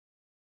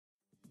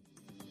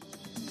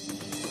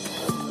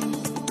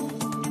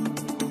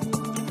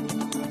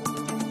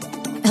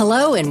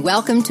Hello and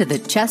welcome to the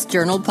Chest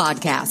Journal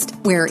podcast,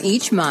 where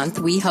each month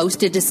we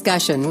host a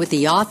discussion with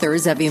the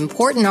authors of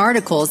important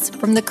articles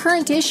from the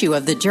current issue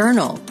of the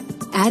journal,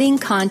 adding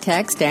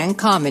context and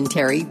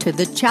commentary to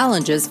the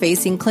challenges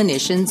facing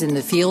clinicians in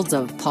the fields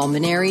of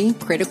pulmonary,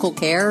 critical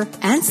care,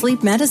 and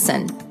sleep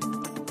medicine.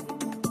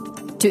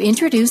 To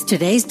introduce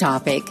today's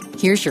topic,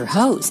 here's your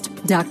host,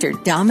 Dr.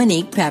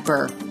 Dominique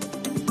Pepper.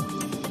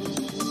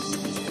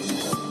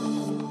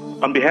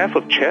 On behalf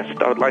of CHEST,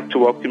 I would like to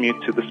welcome you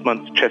to this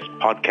month's CHEST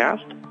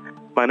podcast.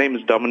 My name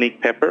is Dominique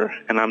Pepper,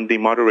 and I'm the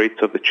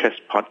moderator of the CHEST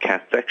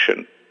podcast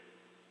section.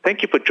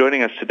 Thank you for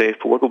joining us today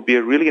for what will be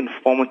a really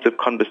informative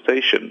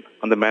conversation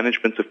on the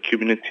management of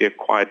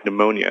community-acquired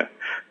pneumonia,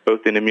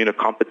 both in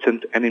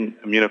immunocompetent and in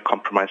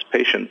immunocompromised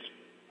patients.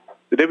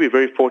 Today we're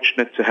very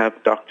fortunate to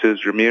have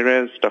Drs.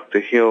 Ramirez, Dr.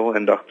 Hill,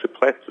 and Dr.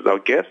 Pletz as our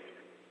guests,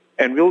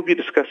 and we'll be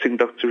discussing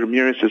Dr.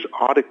 Ramirez's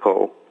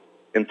article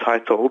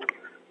entitled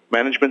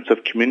Management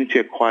of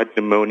Community-Acquired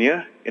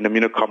Pneumonia in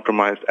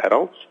Immunocompromised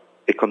Adults,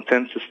 a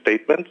consensus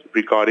statement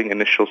regarding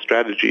initial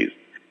strategies.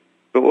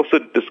 We'll also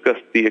discuss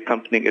the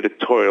accompanying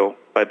editorial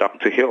by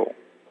Dr. Hill.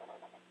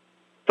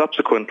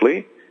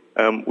 Subsequently,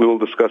 we will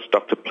discuss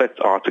Dr.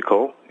 Pletz's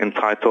article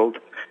entitled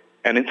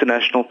An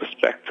International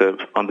Perspective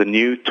on the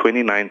New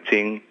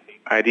 2019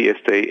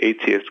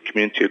 IDSA-ATS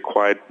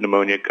Community-Acquired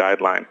Pneumonia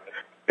Guideline,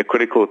 a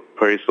critical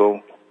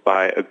appraisal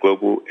by a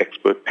global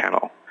expert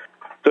panel.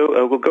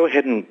 So we'll go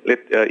ahead and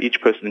let each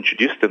person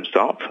introduce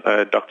themselves.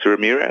 Dr.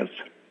 Ramirez.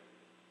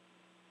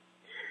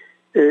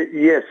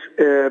 Yes,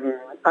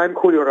 I'm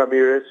Julio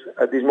Ramirez,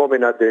 at this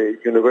moment at the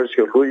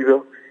University of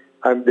Louisville.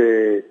 I'm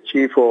the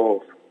Chief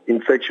of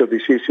Infectious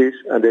Diseases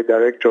and the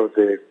Director of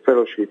the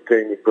Fellowship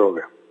Training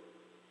Program.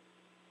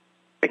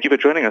 Thank you for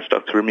joining us,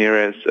 Dr.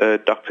 Ramirez.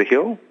 Dr.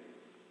 Hill?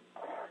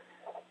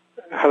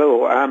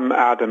 Hello, I'm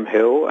Adam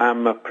Hill.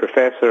 I'm a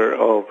professor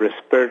of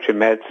respiratory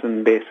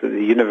medicine based at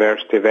the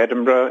University of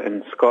Edinburgh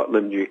in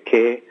Scotland,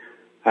 UK.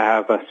 I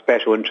have a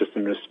special interest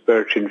in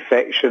respiratory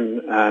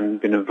infection and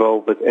been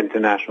involved with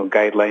international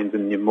guidelines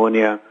in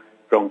pneumonia,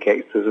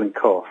 bronchiectasis, and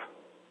cough.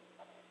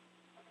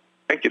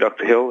 Thank you,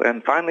 Dr. Hill.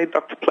 And finally,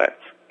 Dr. Pletz.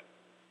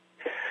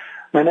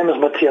 My name is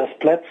Matthias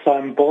Pletz.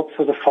 I'm board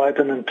certified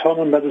in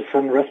internal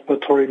medicine,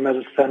 respiratory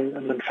medicine,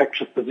 and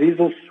infectious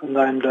diseases, and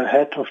I'm the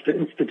head of the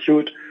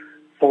Institute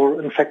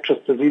for Infectious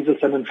Diseases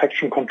and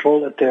Infection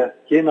Control at the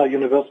Jena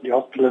University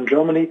Hospital in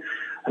Germany,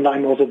 and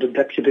I'm also the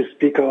deputy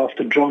speaker of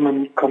the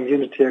German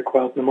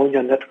Community-Acquired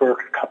Pneumonia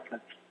Network, CAPNET.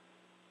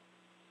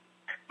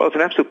 Well, it's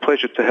an absolute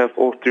pleasure to have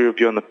all three of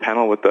you on the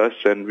panel with us,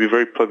 and we're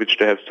very privileged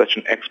to have such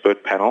an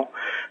expert panel.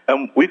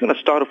 We're going to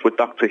start off with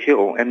Dr.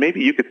 Hill, and maybe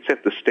you could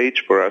set the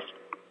stage for us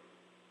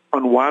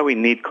on why we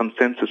need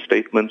consensus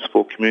statements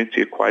for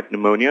community-acquired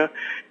pneumonia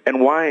and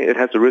why it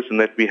has arisen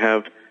that we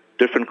have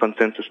different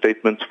consensus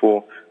statements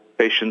for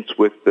patients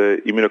with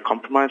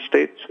immunocompromised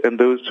states and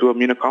those who are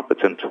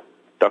immunocompetent.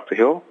 Dr.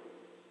 Hill?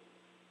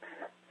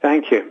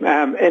 Thank you.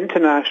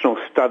 International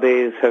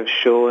studies have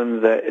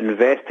shown that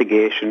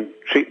investigation,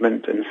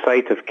 treatment, and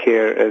site of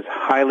care is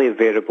highly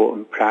variable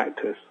in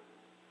practice.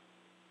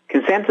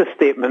 Consensus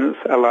statements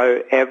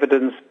allow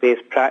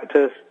evidence-based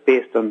practice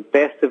based on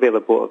best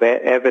available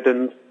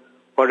evidence,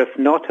 or if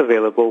not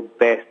available,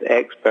 best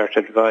expert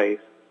advice.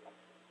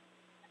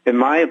 In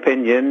my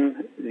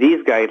opinion,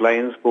 these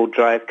guidelines will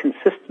drive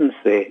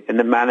consistency in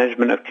the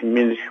management of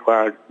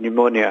community-acquired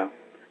pneumonia.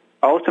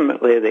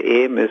 Ultimately, the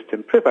aim is to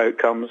improve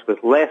outcomes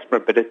with less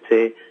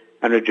morbidity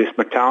and reduce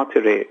mortality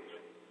rates.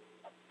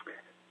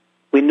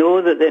 We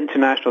know that the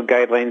international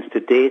guidelines to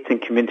date in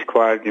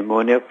community-acquired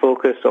pneumonia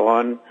focus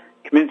on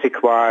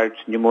community-acquired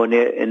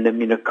pneumonia in the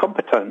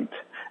immunocompetent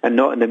and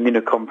not in the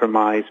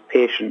immunocompromised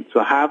patients.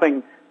 So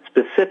having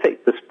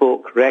specific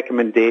bespoke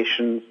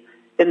recommendations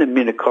in the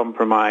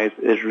immunocompromised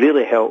is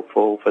really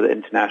helpful for the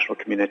international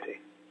community.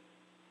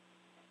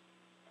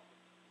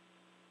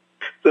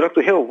 So,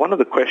 Dr. Hill, one of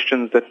the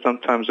questions that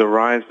sometimes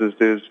arises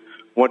is,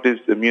 what is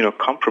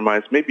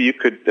immunocompromised? Maybe you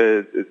could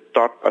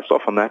start us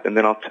off on that, and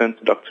then I'll turn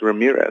to Dr.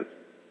 Ramirez.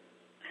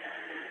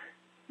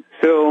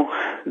 So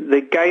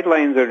the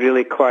guidelines are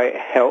really quite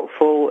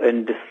helpful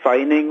in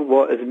defining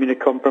what is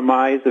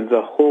immunocompromised. There's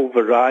a whole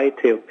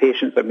variety of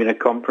patients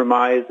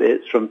immunocompromised.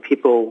 It's from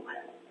people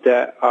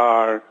that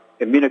are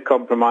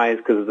immunocompromised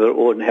because of their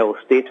own health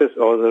status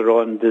or they're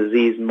on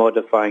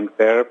disease-modifying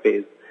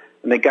therapies.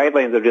 And the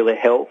guidelines are really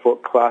helpful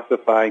at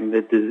classifying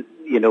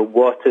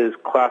what is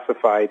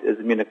classified as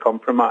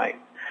immunocompromised.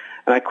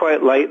 And I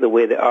quite like the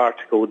way the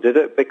article did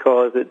it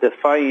because it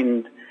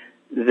defined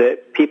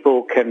that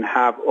people can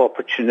have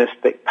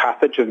opportunistic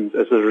pathogens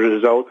as a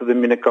result of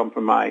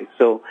immunocompromise.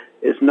 So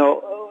it's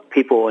not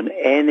people on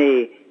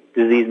any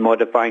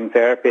disease-modifying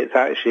therapy. It's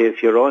actually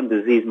if you're on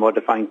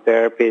disease-modifying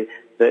therapy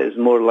that is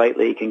more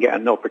likely you can get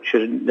an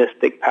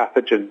opportunistic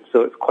pathogen.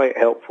 So it's quite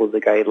helpful,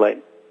 the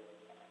guideline.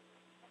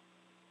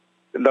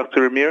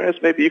 Dr. Ramirez,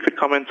 maybe you could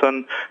comment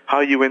on how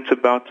you went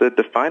about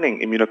defining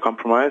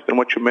immunocompromised and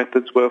what your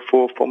methods were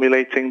for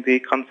formulating the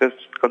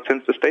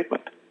consensus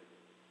statement.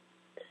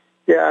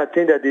 Yeah, I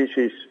think that this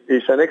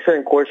is an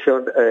excellent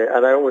question,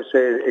 and I always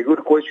say a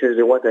good question is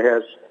the one that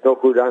has no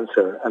good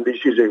answer, and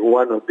this is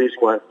one of these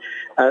ones.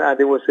 And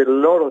there was a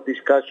lot of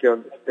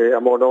discussion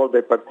among all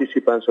the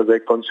participants of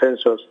the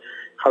consensus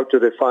how to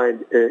define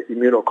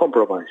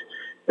immunocompromise.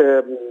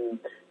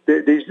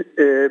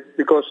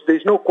 Because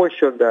there's no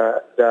question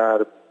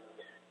that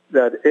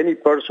any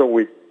person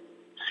with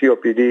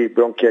COPD,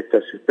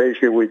 bronchiectasis,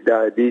 patient with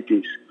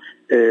diabetes,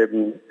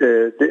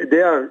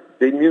 the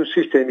immune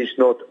system is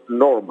not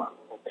normal.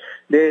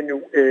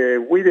 Then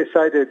we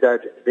decided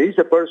that there is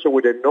a person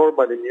with a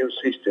normal immune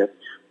system,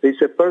 there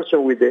is a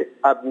person with an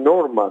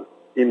abnormal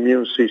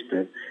immune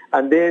system,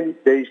 and then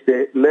there is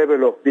the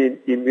level of being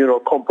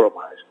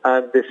immunocompromised.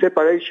 And the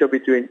separation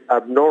between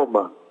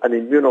abnormal and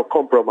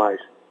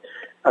immunocompromised,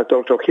 as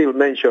Dr. Hill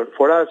mentioned,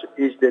 for us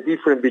is the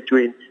difference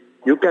between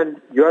you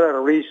are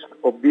at risk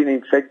of being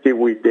infected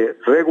with the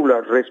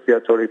regular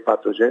respiratory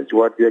pathogens,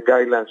 what the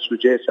guidelines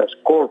suggest as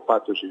core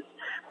pathogens.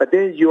 But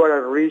then you are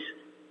at risk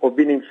of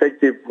being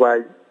infected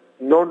by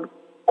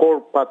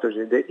non-core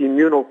pathogens, the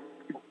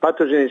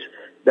immunopathogens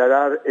that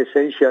are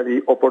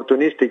essentially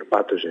opportunistic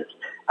pathogens.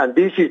 And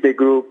this is the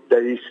group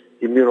that is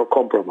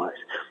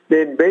immunocompromised.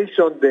 Then based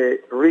on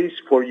the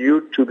risk for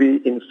you to be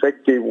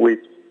infected with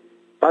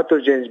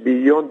pathogens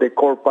beyond the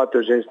core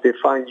pathogens,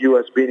 define you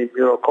as being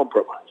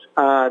immunocompromised.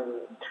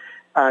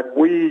 And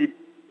we,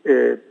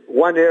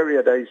 one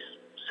area that is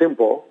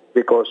simple,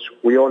 because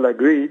we all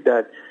agree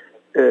that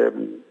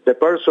the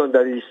person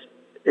that is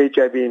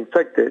HIV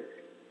infected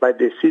by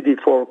the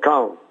CD4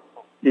 count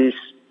is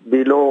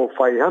below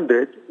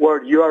 500,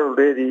 where you are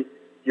already,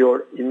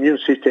 your immune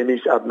system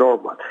is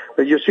abnormal.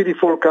 But your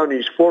CD4 count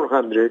is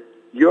 400,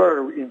 you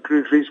are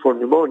increased risk for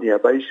pneumonia,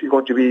 but it's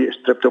going to be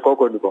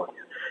streptococcal pneumonia.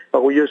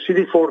 But when your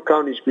CD4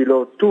 count is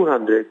below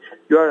 200,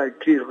 you are at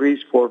increased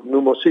risk for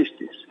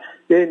pneumocystis.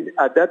 Then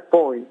at that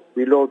point,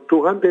 below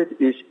 200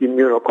 is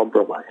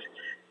immunocompromised.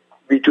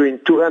 Between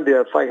 200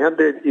 and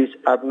 500 is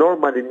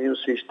abnormal immune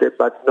system,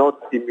 but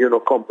not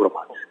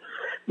immunocompromised.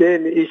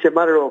 Then it's a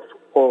matter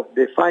of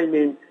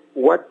defining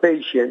what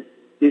patient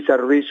is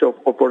at risk of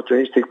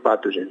opportunistic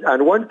pathogens.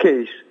 And one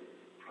case,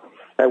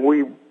 and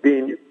we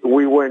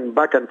went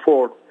back and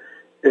forth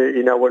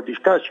in our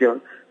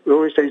discussion, we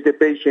always say is the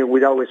patient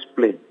without a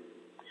spleen.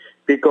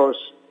 Because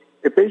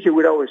a patient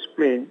without a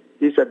spleen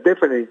is a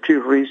definite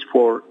increased risk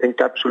for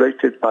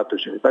encapsulated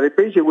pathogens. But a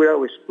patient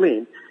without a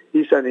spleen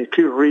is an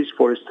increased risk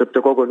for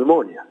streptococcal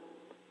pneumonia.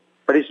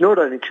 But it's not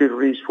an increased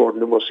risk for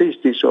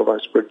pneumocystis or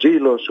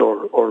aspergillus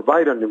or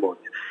viral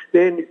pneumonia.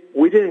 Then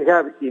we didn't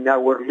have in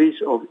our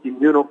list of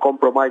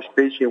immunocompromised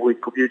patients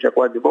with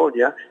community-acquired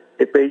pneumonia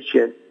a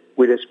patient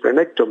with a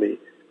splenectomy,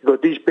 because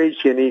this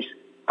patient is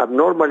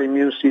abnormal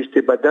immune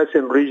system but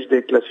doesn't reach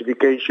the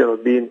classification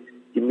of being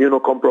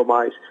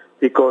immunocompromised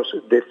because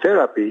the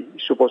therapy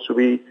is supposed to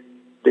be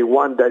the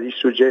one that is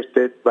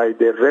suggested by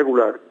the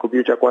regular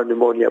community-acquired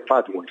pneumonia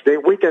pathways.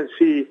 Then we can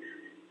see,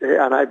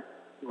 and I've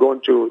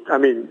gone to,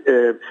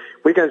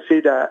 we can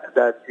see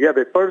that you have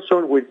a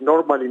person with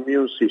normal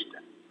immune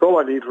system,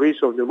 probably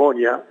risk of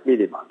pneumonia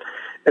minimal.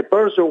 A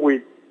person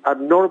with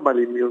abnormal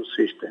immune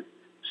system,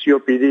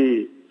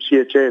 COPD,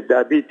 CHF,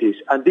 diabetes,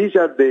 and these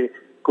are the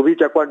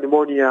community-acquired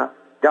pneumonia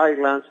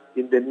guidelines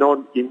in the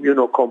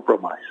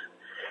non-immunocompromised.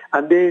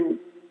 And then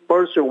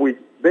person with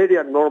very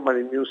abnormal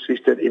immune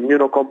system,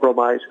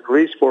 immunocompromised,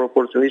 risk for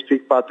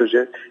opportunistic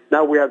pathogens.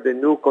 Now we have the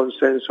new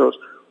consensus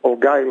of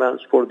guidelines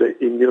for the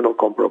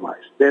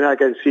immunocompromised. Then I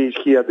can see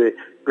here the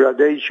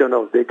gradation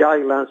of the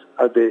guidelines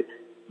of the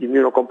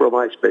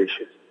immunocompromised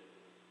patients.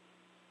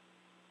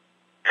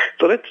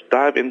 So let's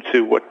dive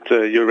into what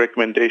your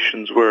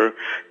recommendations were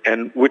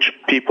and which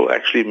people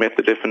actually met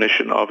the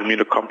definition of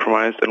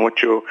immunocompromised and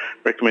what your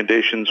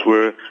recommendations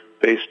were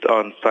based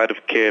on site of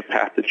care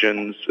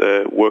pathogens,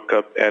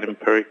 workup, and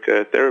empiric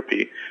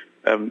therapy.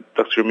 Dr.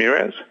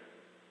 Ramirez?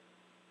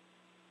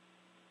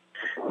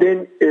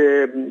 Then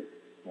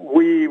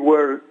we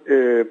were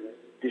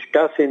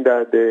discussing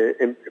that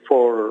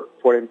for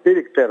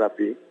empiric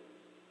therapy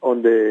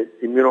on the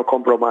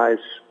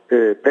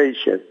immunocompromised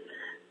patient,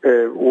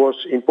 was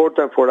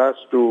important for us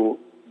to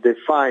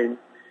define,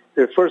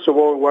 first of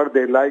all, what are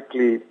the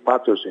likely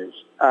pathogens.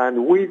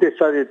 And we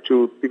decided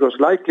to, because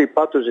likely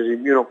pathogens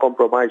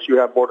immunocompromised, you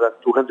have more than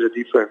 200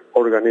 different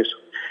organisms.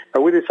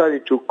 And we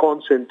decided to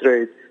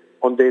concentrate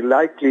on the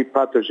likely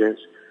pathogens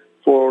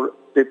for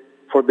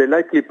the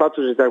likely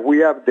pathogens that we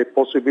have the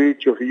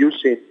possibility of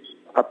using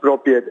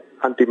appropriate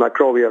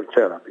antimicrobial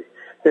therapy.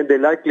 Then the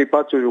likely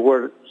pathogens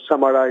were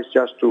summarized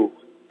just to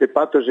the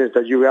pathogens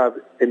that you have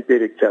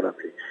empiric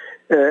therapy.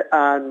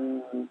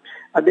 And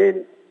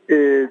then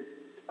there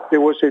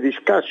was a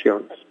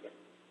discussion.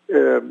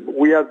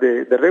 We have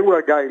the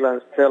regular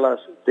guidelines tell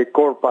us the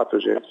core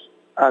pathogens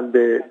and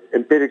the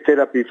empiric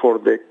therapy for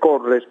the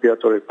core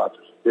respiratory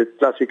pathogens, the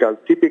classical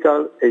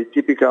typical,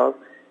 atypical,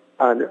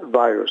 and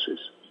viruses,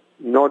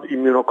 not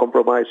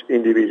immunocompromised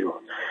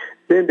individuals.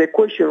 Then the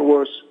question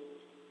was,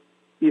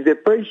 if the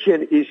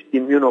patient is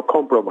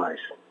immunocompromised,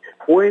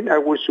 when are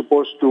we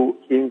supposed to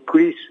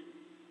increase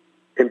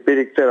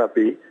empiric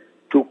therapy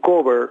to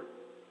cover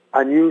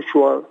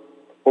unusual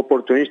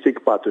opportunistic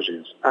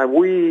pathogens. And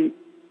we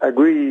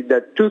agree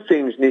that two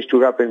things need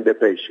to happen in the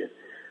patient.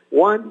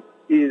 One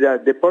is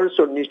that the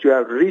person needs to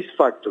have risk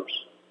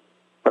factors,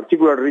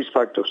 particular risk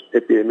factors,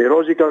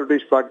 epidemiological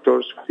risk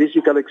factors,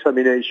 physical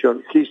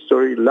examination,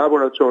 history,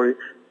 laboratory,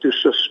 to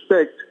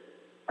suspect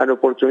an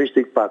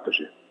opportunistic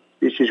pathogen.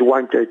 This is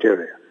one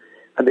criteria.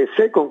 And the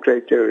second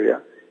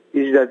criteria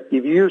is that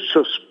if you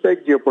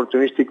suspect the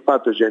opportunistic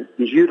pathogen,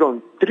 if you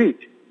don't treat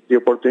the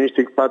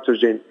opportunistic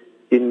pathogen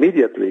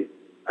immediately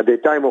at the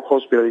time of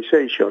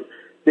hospitalization,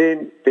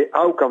 then the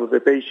outcome of the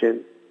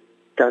patient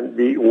can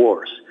be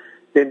worse.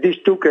 Then these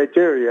two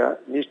criteria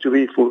need to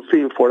be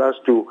fulfilled for us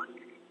to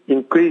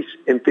increase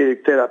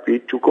empiric therapy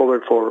to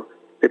cover for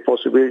the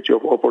possibility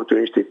of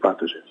opportunistic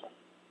pathogens.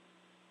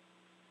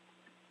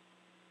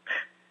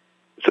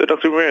 So,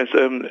 Dr. Ramirez,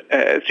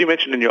 as you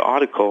mentioned in your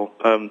article,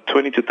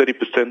 20 to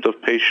 30%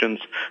 of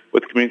patients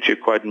with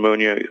community-acquired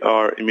pneumonia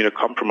are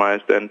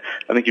immunocompromised, and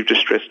I think you've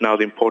just stressed now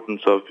the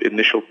importance of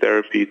initial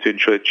therapy to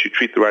ensure that you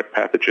treat the right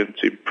pathogen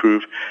to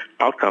improve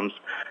outcomes.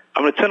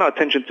 I'm going to turn our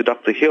attention to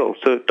Dr. Hill.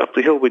 So,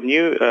 Dr. Hill, when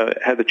you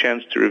had the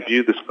chance to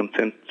review this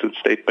consensus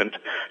statement,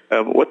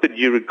 what did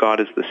you regard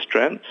as the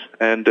strengths,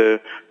 and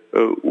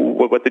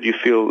what did you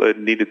feel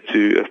needed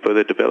to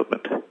further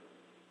development?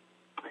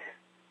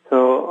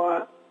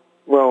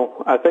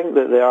 Well, I think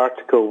that the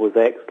article was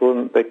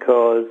excellent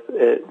because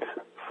it,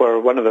 for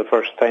one of the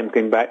first times,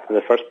 going back to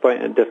the first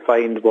point, it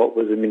defined what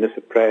was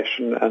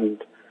immunosuppression.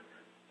 And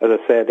as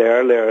I said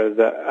earlier,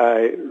 that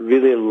I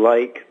really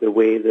like the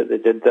way that they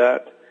did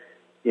that.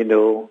 You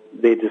know,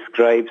 they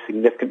describe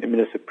significant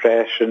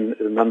immunosuppression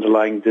as an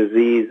underlying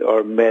disease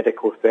or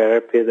medical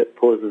therapy that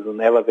poses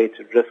an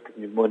elevated risk of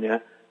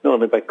pneumonia, not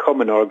only by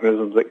common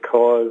organisms that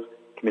cause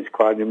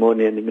community-acquired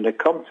pneumonia and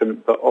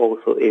immunocompetent, but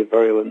also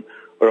avirulent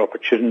or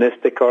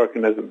opportunistic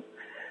organisms.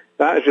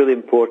 That is really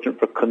important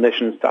for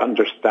clinicians to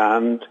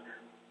understand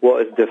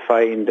what is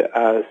defined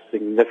as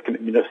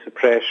significant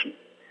immunosuppression.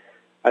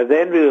 I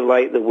then really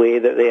like the way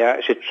that they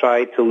actually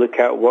tried to look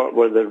at what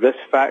were the risk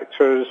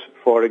factors,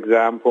 for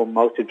example,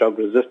 multi-drug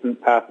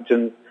resistant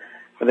pathogens,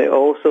 and they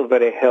also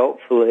very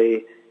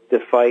helpfully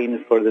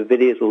defined for the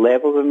various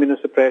levels of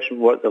immunosuppression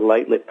what the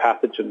likely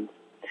pathogens.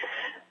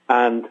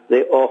 And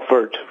they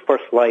offered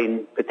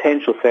first-line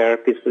potential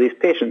therapies for these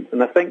patients.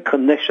 And I think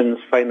clinicians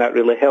find that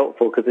really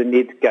helpful because they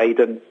need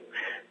guidance.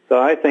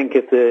 So I think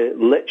if the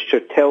literature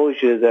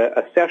tells you that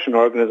a certain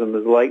organism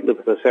is likely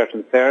with a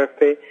certain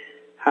therapy,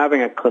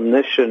 having a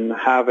clinician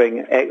having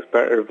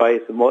expert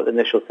advice on what the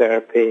initial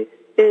therapy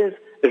is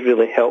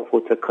really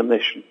helpful to a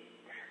clinician.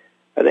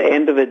 At the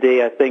end of the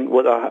day, I think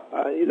what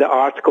the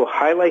article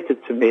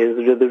highlighted to me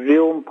is the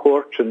real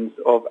importance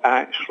of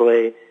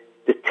actually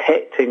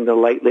detecting the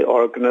likely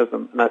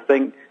organism. And I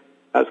think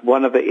that's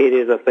one of the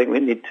areas I think we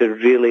need to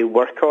really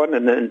work on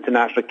in the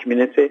international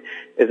community,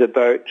 is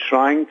about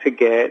trying to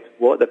get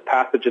what the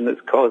pathogen that's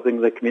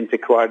causing the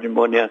community-acquired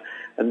pneumonia,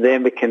 and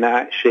then we can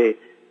actually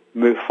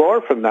move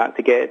forward from that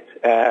to get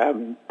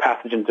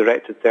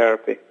pathogen-directed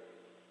therapy.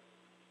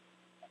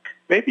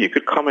 Maybe you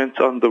could comment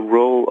on the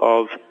role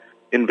of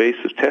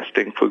invasive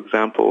testing, for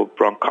example,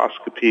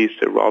 bronchoscopy,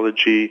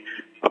 serology,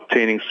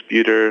 obtaining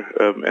sputer,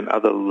 and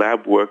other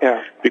lab work,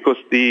 because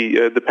the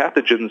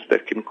pathogens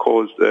that can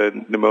cause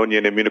pneumonia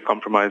in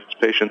immunocompromised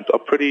patients are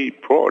pretty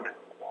broad.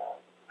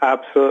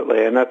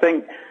 Absolutely, and I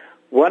think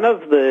one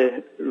of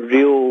the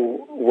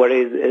real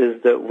worries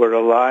is that we're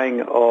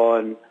relying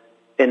on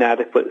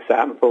inadequate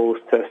samples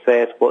to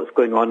assess what's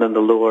going on in the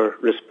lower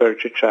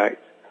respiratory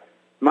tract.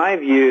 My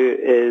view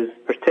is,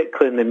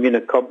 particularly in the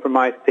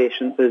immunocompromised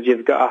patients, is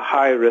you've got a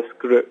high-risk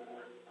group.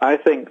 I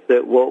think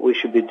that what we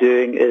should be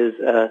doing is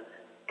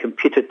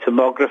computed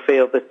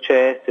tomography of the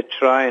chest to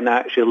try and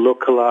actually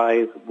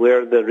localize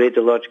where the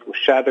radiological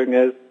shadowing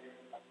is.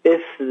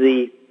 If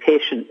the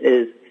patient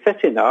is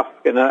fit enough,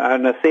 and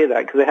I say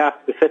that because they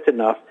have to be fit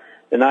enough,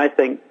 then I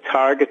think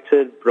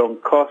targeted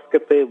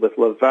bronchoscopy with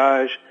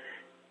lavage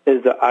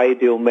is the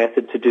ideal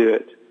method to do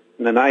it.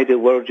 In an ideal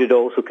world, you'd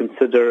also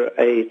consider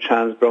a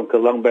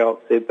transbronchial lung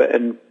biopsy, but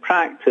in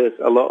practice,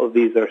 a lot of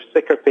these are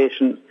sicker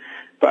patients,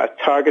 but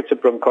a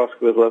targeted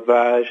bronchoscopy with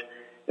lavage,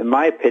 in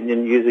my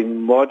opinion,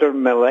 using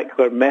modern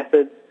molecular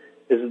methods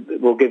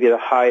will give you the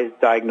highest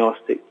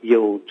diagnostic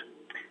yield.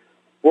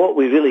 What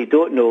we really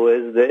don't know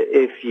is that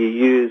if you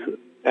use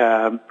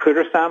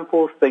poorer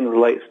samples, things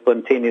like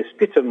spontaneous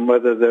sputum,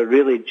 whether they're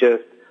really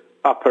just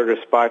upper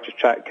respiratory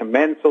tract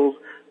commensals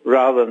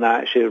rather than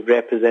actually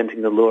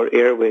representing the lower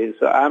airways.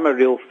 So I'm a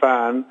real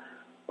fan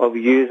of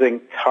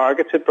using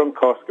targeted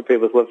bronchoscopy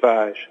with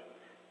lavage.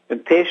 When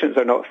patients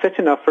are not fit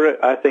enough for it,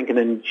 I think an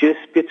induced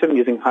sputum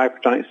using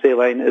hypertonic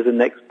saline is the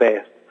next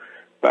best.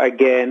 But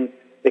again,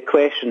 the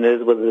question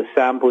is whether the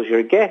samples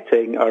you're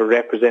getting are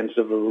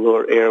representative of the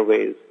lower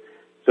airways.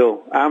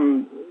 So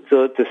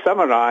to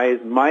summarize,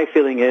 my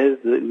feeling is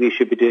that we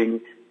should be doing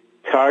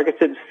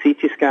targeted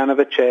CT scan of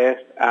a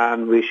chest,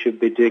 and we should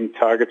be doing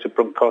targeted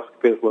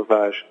bronchoscopy with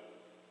lavage.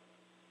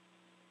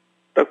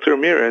 Dr.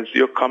 Ramirez,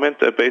 your comment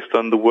based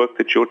on the work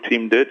that your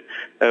team did,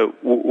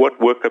 what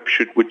workup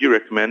would you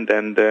recommend,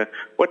 and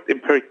what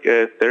empiric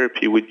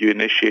therapy would you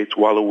initiate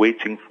while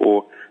awaiting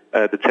for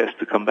the test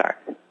to come back?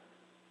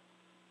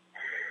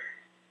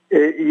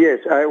 Yes,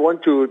 I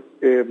want to,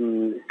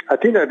 I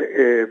think that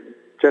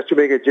just to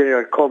make a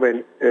general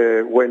comment,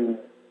 when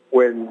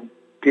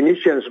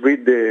clinicians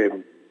read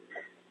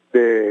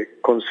the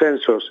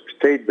consensus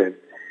statement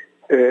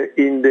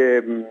in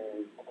the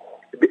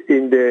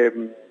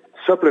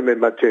supplement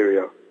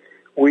material,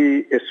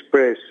 we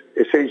express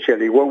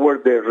essentially what were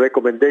the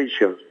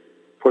recommendations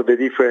for the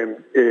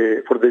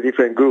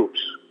different groups,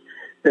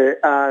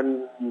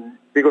 and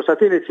because I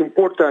think it's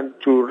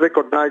important to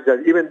recognize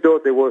that even though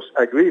there was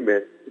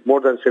agreement, more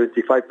than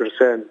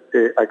 75%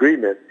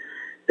 agreement,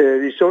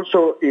 it's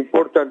also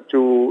important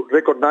to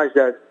recognize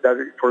that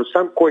for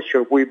some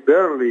questions we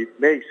barely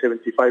make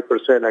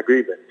 75%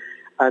 agreement,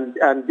 and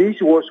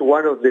this was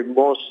one of the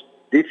most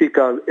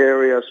difficult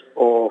areas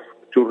to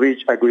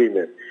reach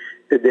agreement.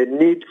 The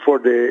need for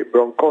the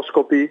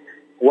bronchoscopy,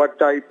 what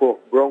type of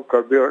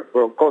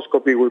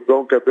bronchoscopy with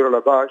bronchoalveolar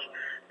lavage,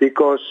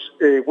 because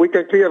we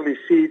can clearly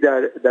see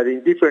that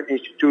in different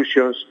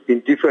institutions, in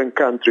different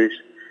countries,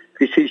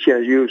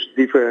 physicians use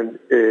different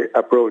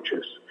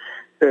approaches.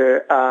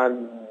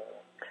 And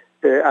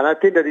I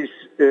think that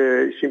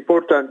it's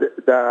important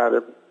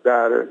that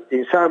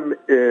in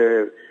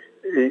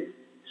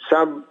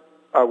some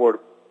our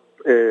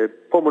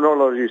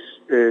pulmonologists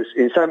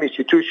in some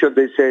institutions,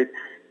 they say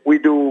we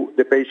do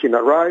the patient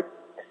arrive,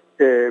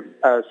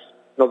 as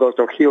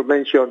Dr. Hill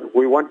mentioned,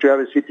 we want to have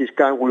a CT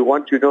scan, we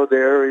want to know the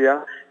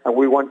area, and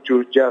we want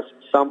to just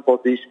sample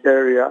this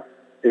area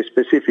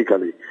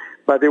specifically.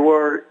 But there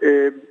were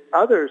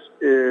other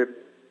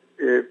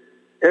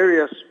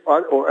areas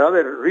or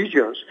other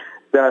regions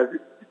that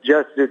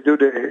just do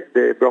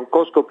the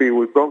bronchoscopy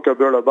with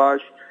bronchoalveolar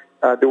lavage.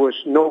 There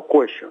was no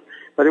question.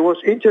 But it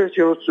was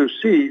interesting also to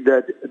see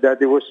that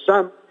there was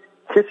some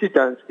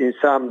hesitance in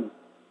some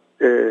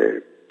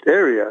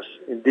areas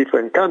in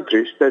different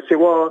countries that say,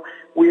 well,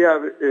 we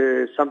have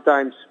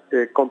sometimes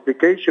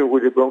complication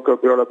with the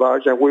bronchoalveolar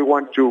lavage, and we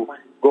want to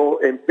go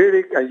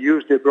empiric and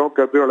use the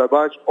bronchoalveolar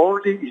lavage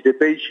only if the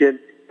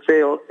patient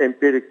failed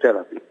empiric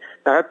therapy.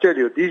 Now, I have to tell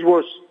you, this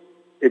was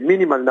a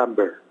minimal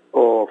number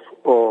of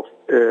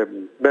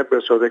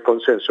members of the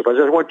consensus. I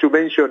just want to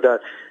mention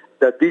that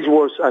this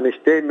was a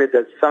statement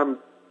that some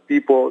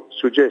people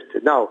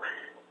suggested. Now,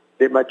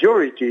 the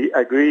majority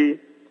agree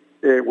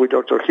with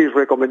Dr. Hill's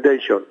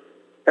recommendation.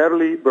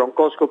 Early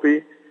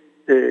bronchoscopy,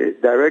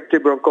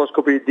 directed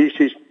bronchoscopy, this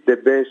is the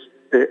best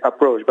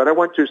approach. But I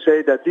want to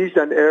say that this is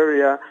an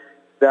area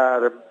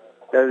that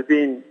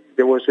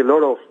there was a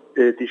lot of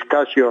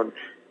discussion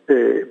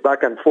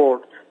back and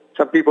forth.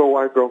 Some people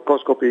want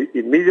bronchoscopy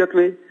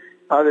immediately,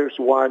 others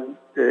want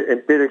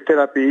empiric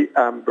therapy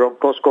and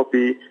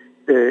bronchoscopy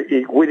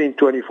within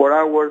 24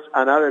 hours,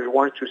 and others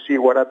want to see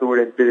what happened with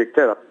empiric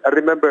therapy. I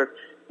remember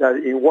that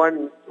in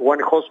one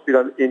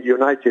hospital in the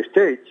United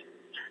States,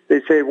 they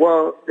say,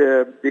 well,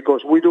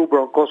 because we do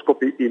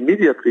bronchoscopy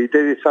immediately,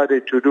 they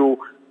decided to do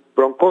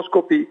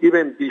bronchoscopy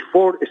even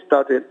before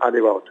starting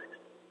antibiotics.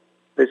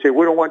 They say,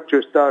 we don't want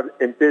to start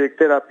empiric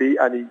therapy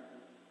and in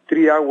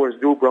 3 hours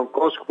do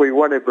bronchoscopy. We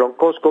want a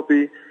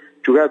bronchoscopy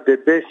to have the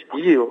best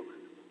yield.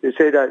 They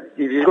say that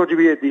if it's going to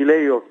be a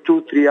delay of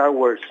 2-3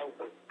 hours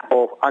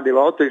of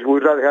antibiotics,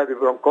 we'd rather have the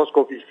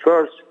bronchoscopy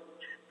first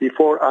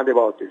before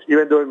antibiotics.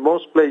 Even though in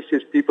most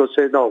places people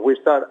say, no, we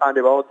start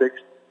antibiotics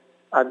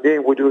and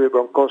then we do the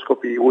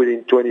bronchoscopy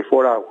within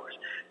 24 hours.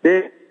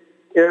 There is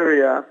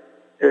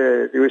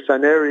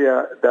an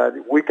area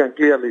that we can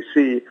clearly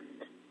see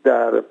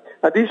that,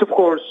 and this of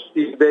course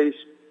is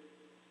based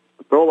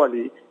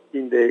probably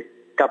in the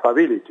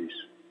capabilities,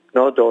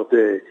 not of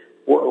the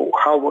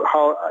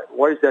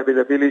what is the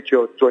availability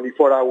of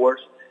 24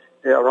 hours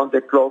around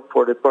the clock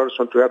for the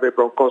person to have a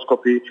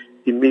bronchoscopy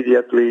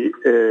immediately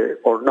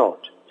or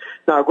not.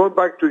 Now, going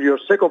back to your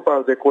second part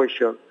of the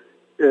question,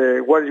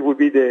 what would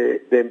be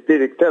the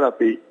empiric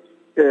therapy?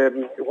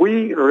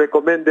 We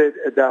recommended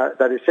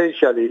that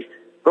essentially,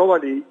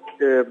 probably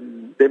the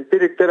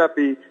empiric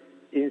therapy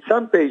in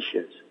some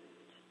patients,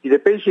 if the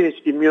patient is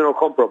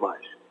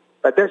immunocompromised,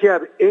 but doesn't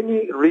have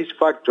any risk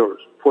factors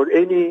for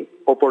any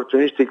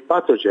opportunistic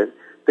pathogen,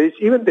 there is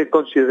even the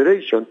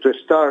consideration to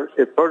start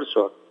a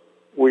person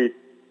with,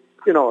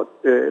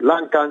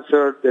 lung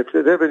cancer, that's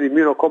very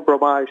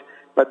immunocompromised,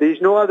 but there is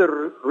no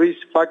other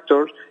risk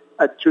factors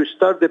to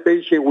start the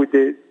patient with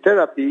the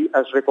therapy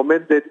as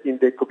recommended in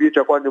the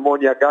computer-acquired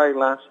pneumonia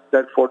guidelines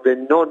that for the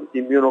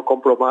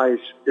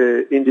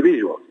non-immunocompromised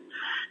individuals.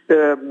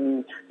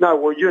 Now,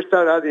 when you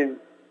start adding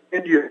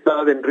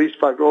risk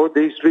factors,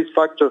 these risk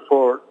factors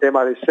for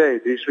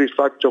MRSA, these risk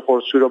factor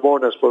for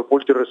Pseudomonas, for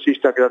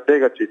multi-resistant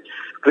gram-negative,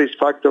 risk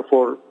factor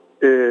for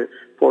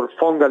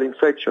fungal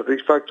infection,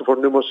 risk factor for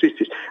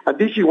pneumocystis. And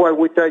this is why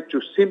we try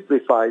to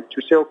simplify,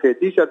 to say, okay,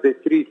 these are the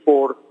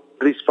 3-4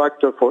 risk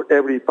factors for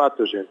every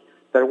pathogen.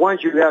 That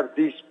once you have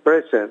this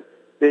present,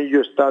 then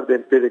you start the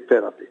empiric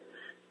therapy.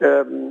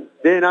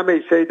 Then I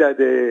may say that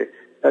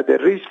the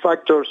risk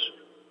factors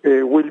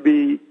will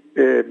be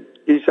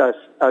is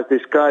as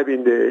described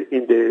in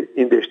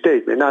the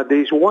statement. Now,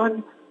 there is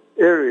one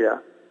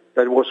area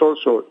that was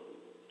also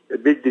a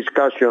big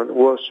discussion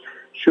was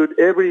should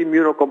every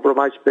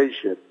immunocompromised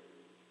patient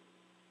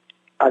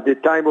at the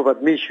time of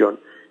admission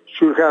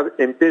should have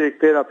empiric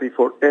therapy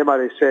for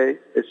MRSA,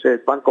 let's say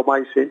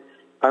vancomycin,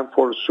 and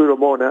for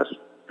Pseudomonas,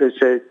 let's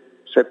say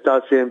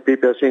ceftazidime,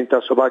 piperacillin,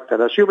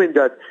 tazobactam, assuming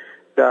that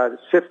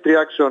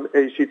ceftriaxone,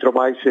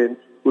 azithromycin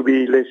would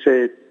be, let's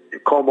say, a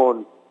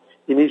common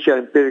initial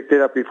empiric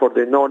therapy for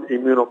the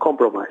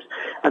non-immunocompromised.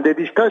 And the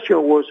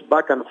discussion was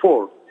back and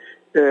forth.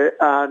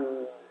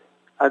 And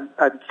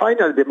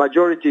finally, the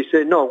majority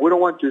said, no, we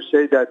don't want to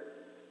say that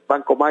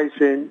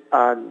vancomycin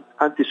and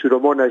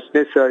anti-Pseudomonas is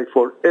necessary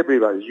for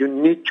everybody. You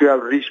need to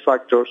have risk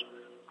factors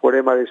for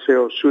MRSA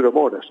or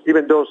Pseudomonas.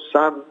 Even though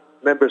some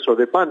members of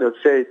the panel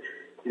say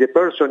if the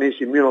person is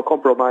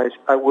immunocompromised,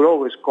 I will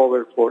always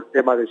cover for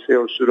MRSA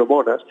or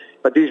Pseudomonas,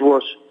 but this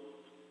was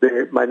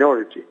the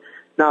minority.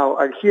 Now,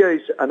 and here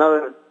is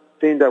another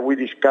thing that we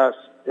discuss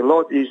a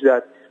lot is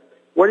that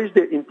what is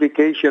the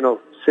implication of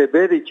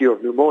severity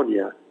of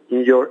pneumonia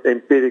in your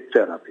empiric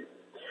therapy?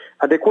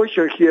 And the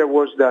question here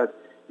was that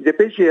if the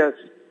patient has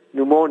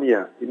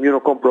pneumonia,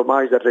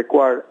 immunocompromised that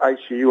require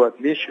ICU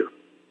admission,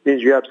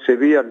 means you have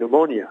severe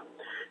pneumonia.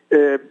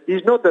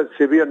 It's not that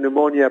severe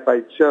pneumonia by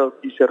itself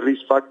is a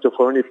risk factor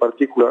for any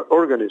particular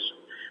organism.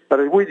 But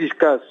as we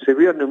discussed,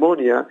 severe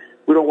pneumonia,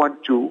 we don't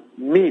want to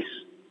miss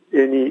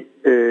any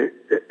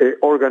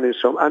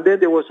organism. And then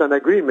there was an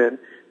agreement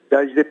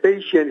that if the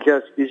patient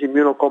is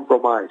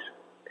immunocompromised,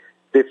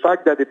 the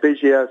fact that the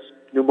patient has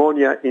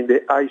pneumonia in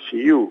the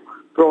ICU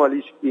probably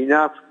is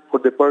enough for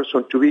the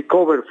person to be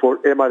covered for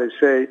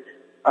MRSA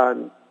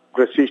and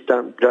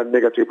resistant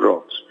gram-negative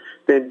rods.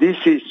 Then this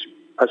is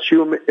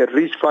assume a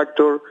risk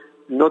factor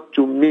not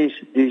to miss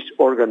these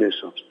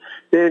organisms.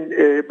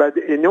 Then, but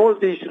in all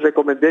these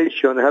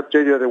recommendations, I have to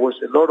tell you there was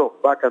a lot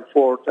of back and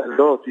forth and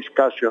a lot of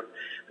discussion.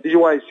 This is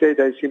why I say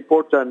that it's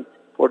important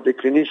for the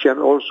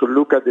clinician also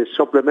look at the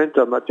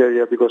supplemental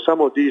material because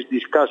some of this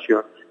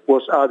discussion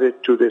was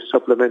added to the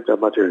supplemental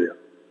material.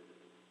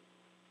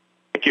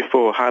 Thank you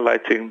for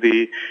highlighting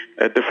the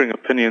differing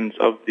opinions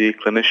of the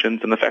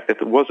clinicians and the fact that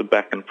there was a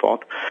back and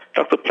forth.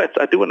 Dr. Pletz,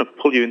 I do want to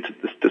pull you into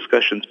this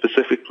discussion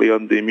specifically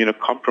on the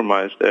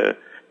immunocompromised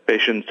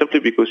patients, simply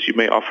because you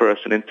may offer us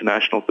an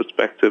international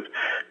perspective.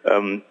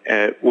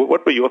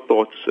 What were your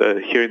thoughts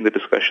hearing the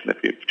discussion that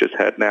we've just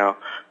had now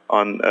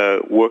on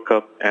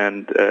workup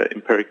and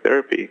empiric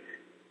therapy?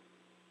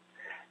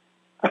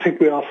 I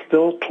think we are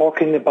still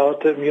talking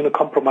about the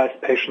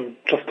immunocompromised patient,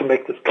 just to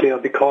make this clear,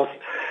 because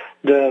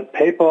the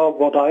paper,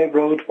 what I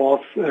wrote, was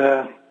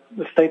a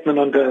statement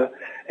on the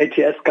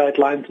ATS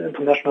guidelines,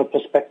 international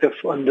perspective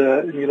on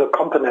the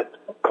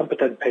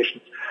immunocompetent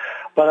patients.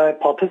 But I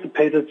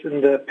participated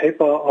in the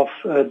paper of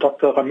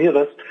Dr.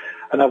 Ramirez,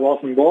 and I was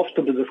involved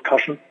in the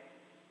discussion.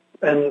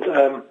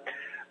 And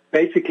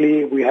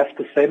basically, we have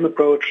the same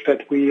approach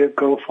that we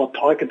go for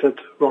targeted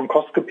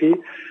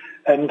bronchoscopy,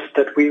 and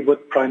that we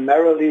would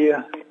primarily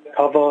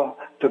cover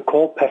the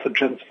core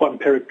pathogens for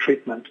empiric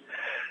treatment.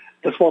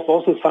 This was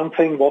also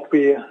something what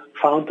we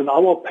found in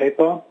our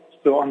paper,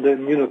 so on the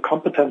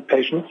immunocompetent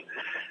patients,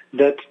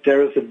 that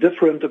there is a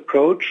different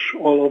approach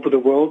all over the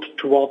world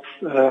towards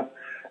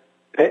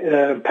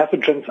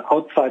pathogens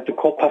outside the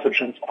core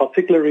pathogens,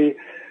 particularly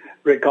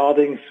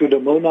regarding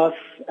Pseudomonas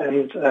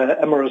and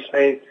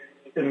MRSA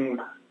in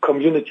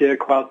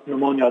community-acquired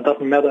pneumonia. It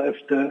doesn't matter if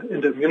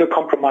in the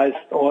immunocompromised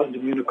or in the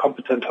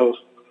immunocompetent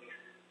host.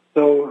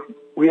 So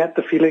we had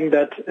the feeling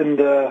that in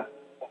the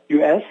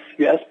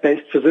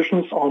US-based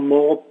physicians are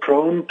more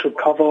prone to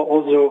cover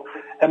also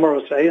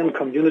MRSA and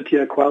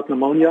community-acquired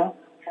pneumonia,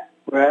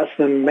 whereas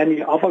in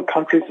many other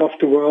countries of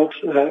the world,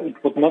 it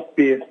would not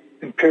be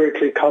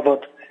empirically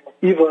covered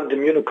either in the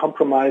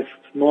immunocompromised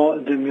nor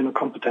in the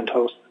immunocompetent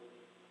host.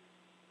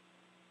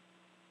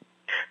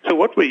 So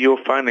what were your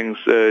findings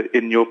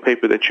in your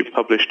paper that you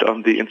published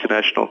on the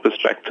international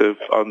perspective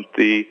on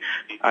the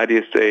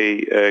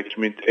IDSA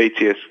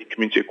ATS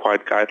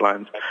community-acquired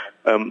guidelines?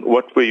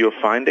 What were your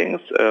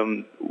findings?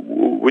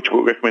 Which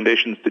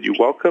recommendations did you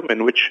welcome,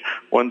 and which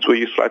ones were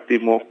you slightly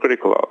more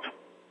critical of?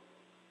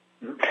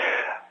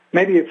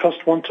 Maybe I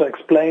first want to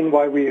explain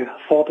why we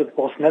thought it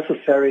was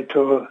necessary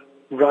to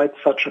write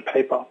such a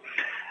paper.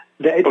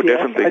 The ATS,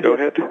 definitely. Go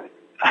ahead.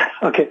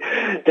 Okay.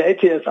 The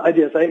ATS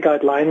IDSA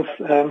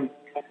guidelines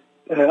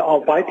are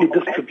widely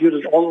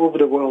distributed all over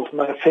the world,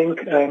 and I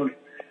think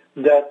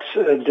that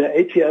the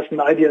ATS and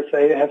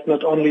IDSA have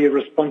not only a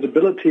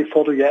responsibility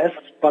for the US,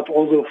 but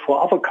also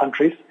for other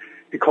countries,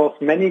 because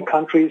many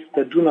countries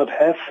that do not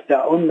have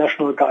their own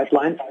national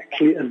guidelines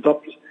actually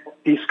adopt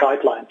these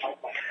guidelines.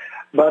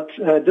 But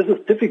this is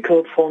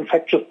difficult for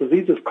infectious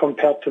diseases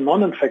compared to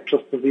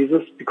non-infectious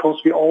diseases,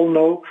 because we all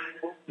know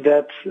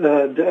that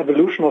the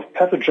evolution of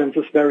pathogens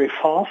is very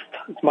fast.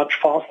 It's much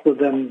faster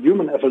than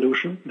human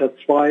evolution.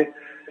 That's why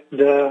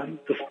the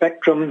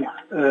spectrum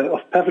of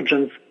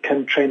pathogens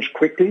can change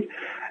quickly,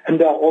 and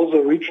there are also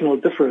regional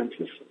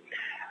differences.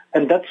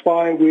 And that's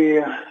why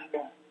we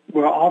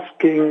were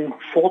asking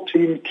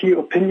 14 key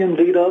opinion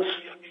leaders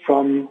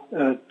from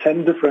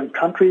 10 different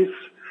countries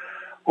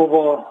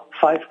over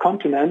 5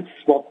 continents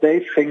what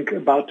they think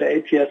about the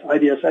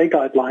ATS-IDSA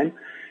guideline.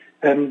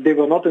 And they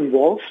were not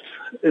involved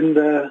in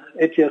the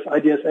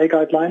ATS-IDSA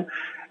guideline.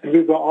 And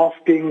we were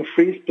asking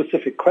 3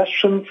 specific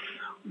questions.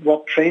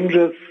 What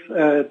changes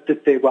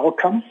did they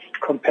welcome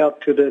compared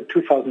to the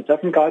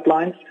 2007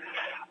 guidelines?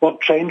 What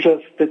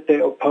changes did they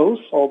oppose,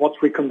 or what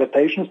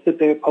recommendations did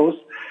they oppose?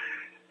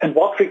 And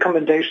what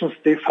recommendations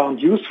they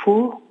found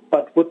useful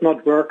but would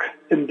not work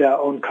in their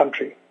own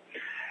country.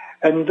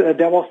 And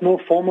there was no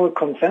formal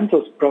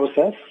consensus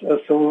process,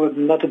 so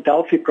not a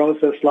Delphi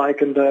process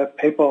like in the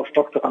paper of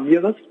Dr.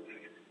 Ramirez.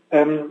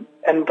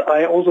 And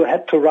I also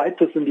had to write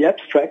this in the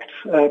abstract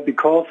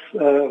because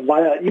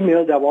via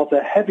email there was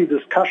a heavy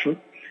discussion.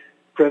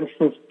 For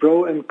instance,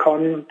 pro and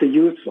con the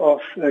use of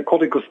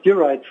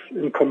corticosteroids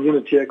in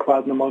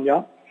community-acquired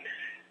pneumonia.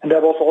 And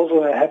there was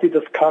also a heavy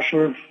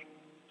discussion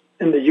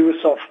in the use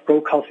of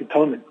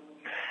procalcitonin.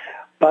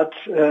 But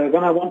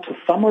when I want to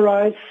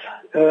summarize,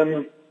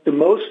 the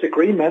most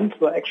agreement,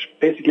 well, actually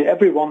basically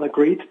everyone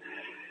agreed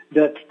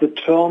that the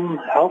term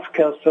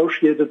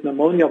healthcare-associated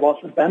pneumonia was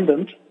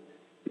abandoned.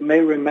 You may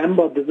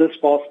remember that this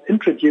was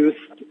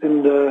introduced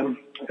in the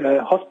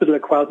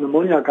hospital-acquired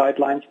pneumonia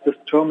guidelines, this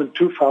term in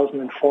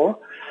 2004.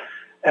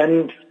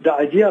 And the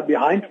idea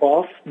behind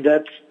was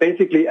that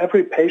basically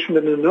every patient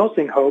in a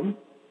nursing home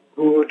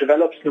who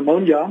develops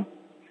pneumonia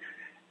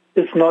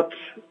is not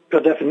per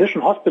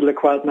definition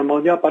hospital-acquired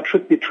pneumonia, but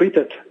should be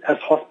treated as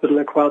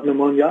hospital-acquired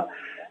pneumonia.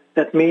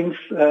 That means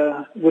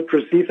would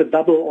receive a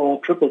double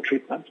or triple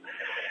treatment.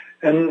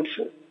 And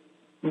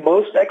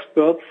most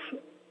experts,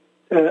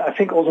 I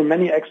think also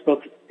many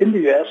experts in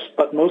the US,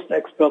 but most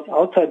experts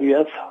outside the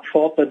US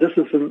thought that this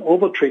is an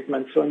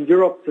overtreatment. So in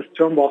Europe, this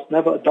term was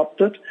never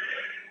adopted.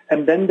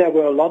 And then there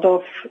were a lot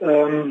of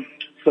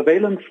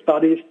surveillance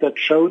studies that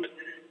showed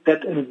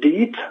that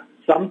indeed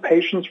some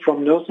patients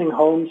from nursing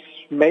homes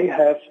may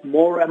have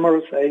more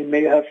MRSA,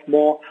 may have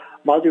more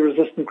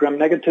multi-resistant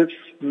gram-negatives,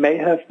 may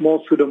have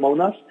more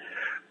Pseudomonas.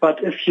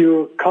 But if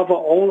you cover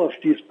all of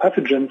these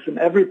pathogens in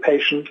every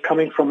patient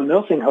coming from a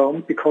nursing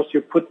home, because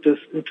you put this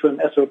into an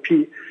SOP,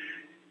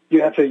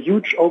 you have a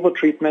huge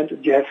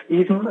overtreatment. You have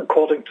even,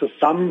 according to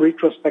some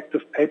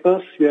retrospective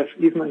papers, you have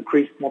even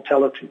increased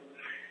mortality.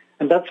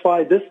 And that's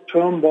why this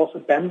term was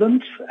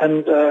abandoned,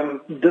 and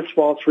this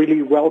was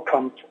really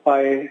welcomed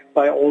by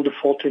all the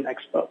 14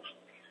 experts.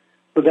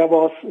 So there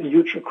was a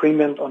huge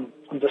agreement on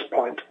this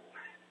point.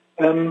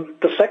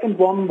 The second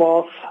one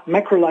was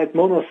macrolide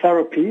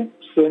monotherapy.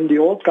 So in the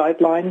old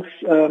guidelines,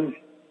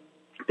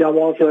 there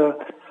was a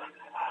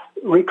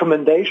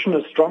recommendation,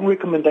 a strong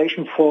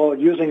recommendation for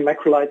using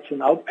macrolides in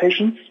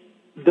outpatients.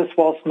 This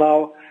was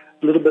now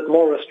a little bit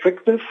more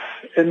restrictive.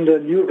 In the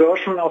new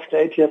version of the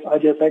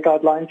ATS-IDSA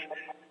guidelines,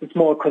 it's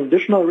more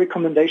conditional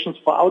recommendations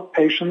for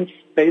outpatients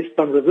based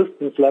on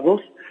resistance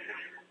levels.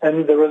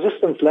 And the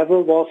resistance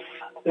level was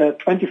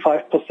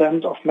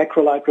 25% of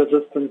macrolide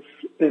resistance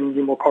in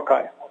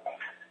pneumococci.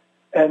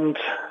 And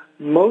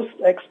most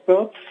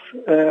experts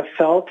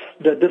felt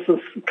that this is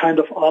kind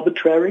of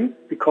arbitrary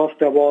because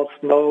there was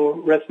no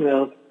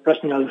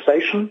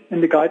rationalization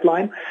in the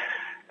guideline.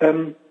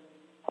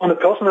 On a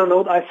personal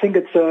note, I think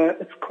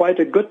it's quite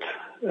a good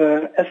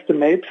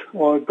estimate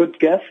or a good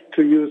guess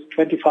to use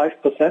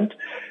 25%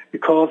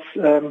 because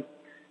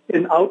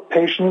in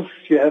outpatients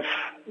you have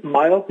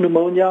mild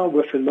pneumonia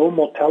with a low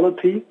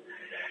mortality.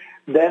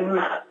 Then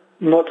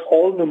not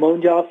all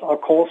pneumonias are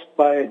caused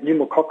by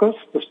pneumococcus,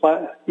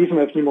 even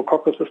if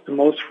pneumococcus is the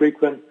most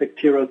frequent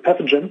bacterial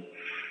pathogen.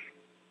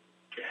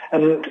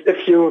 And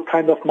if you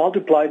kind of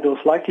multiply those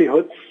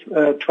likelihoods,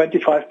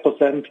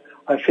 25%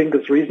 I think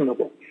is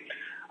reasonable.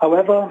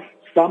 However,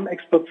 some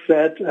experts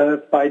said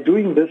by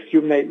doing this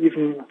you may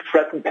even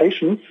threaten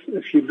patients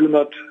if you do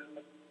not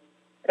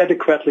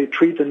adequately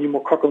treat a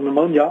pneumococcal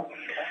pneumonia.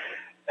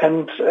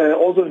 And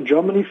also in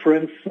Germany, for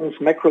instance,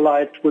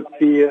 macrolide would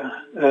be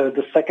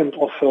the second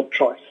or third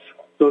choice.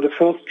 So the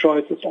first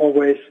choice is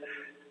always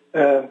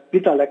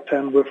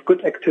beta-lactam with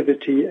good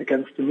activity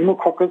against the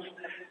pneumococcus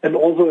and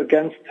also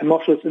against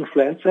Haemophilus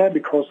influenzae,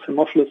 because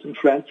Haemophilus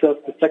influenzae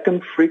is the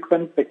second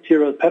frequent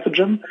bacterial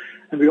pathogen,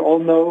 and we all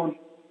know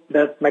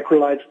that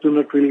macrolides do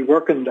not really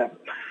work in them.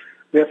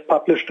 We have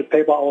published a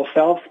paper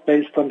ourselves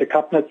based on the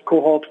CAPNETS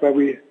cohort where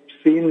we've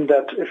seen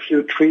that if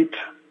you treat,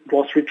 it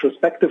was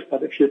retrospective,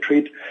 but if you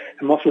treat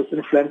Haemophilus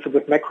influenzae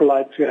with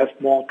macrolides, you have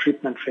more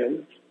treatment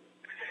failures.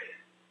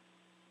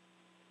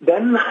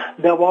 Then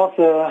there was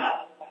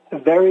a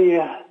very,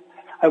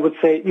 I would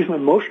say, even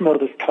emotional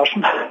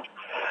discussion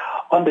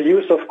on the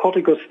use of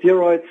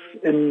corticosteroids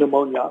in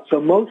pneumonia.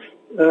 So most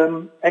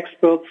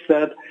experts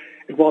said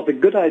it was a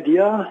good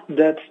idea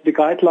that the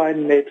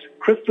guideline made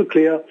crystal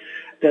clear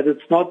that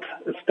it's not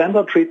a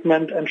standard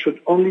treatment and should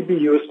only be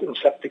used in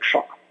septic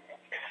shock.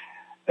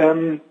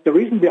 The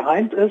reason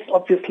behind is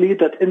obviously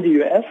that in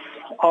the US,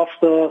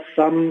 after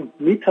some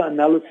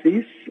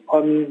meta-analyses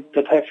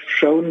that have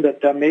shown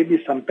that there may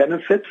be some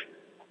benefit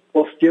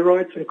or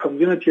steroids in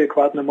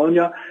community-acquired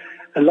pneumonia,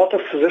 a lot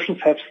of physicians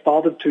have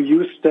started to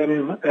use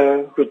them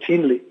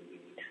routinely.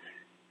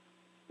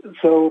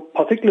 So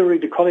particularly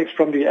the colleagues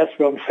from the US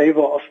were in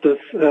favor of this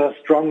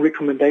strong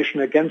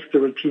recommendation against the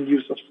routine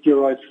use of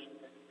steroids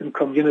in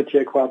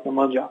community-acquired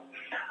pneumonia.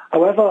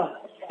 However,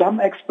 some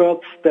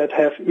experts that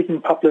have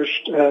even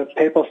published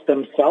papers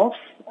themselves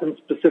in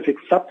specific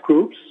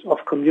subgroups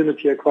of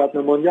community-acquired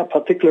pneumonia,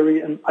 particularly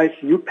in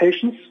ICU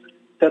patients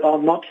that are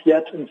not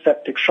yet in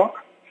septic shock,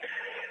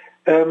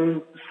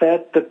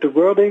 said that the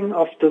wording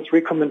of this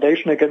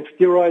recommendation against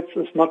steroids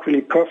is not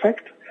really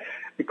perfect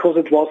because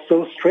it was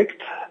so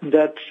strict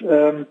that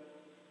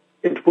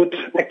it would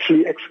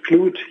actually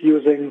exclude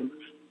using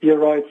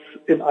steroids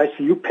in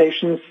ICU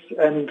patients.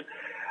 And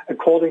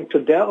according to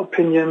their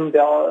opinion,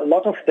 there are a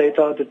lot of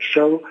data that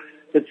show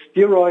that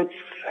steroids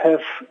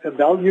have a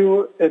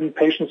value in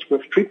patients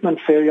with treatment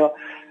failure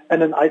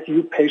and in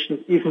ICU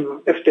patients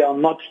even if they are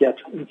not yet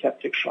in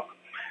septic shock.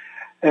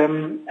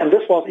 And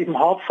this was even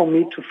hard for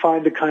me to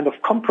find a kind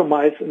of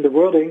compromise in the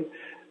wording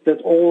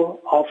that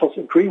all authors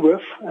agree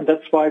with, and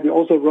that's why we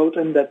also wrote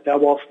in that there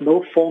was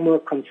no formal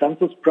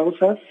consensus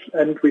process,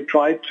 and we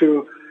tried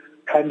to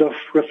kind of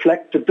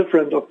reflect the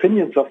different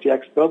opinions of the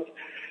experts,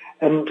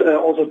 and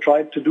also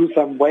tried to do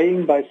some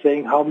weighing by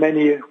saying how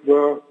many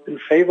were in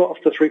favor of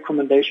this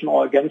recommendation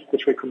or against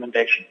this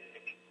recommendation.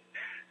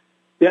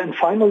 Yeah, and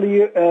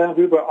finally,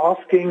 we were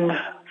asking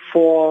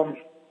for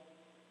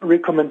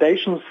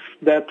recommendations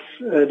that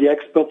the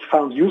experts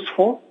found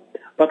useful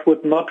but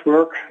would not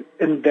work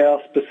in their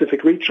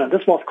specific region.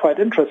 This was quite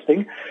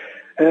interesting.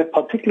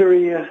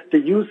 Particularly the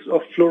use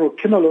of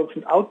fluoroquinolones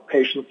in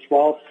outpatients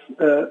was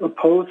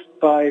opposed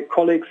by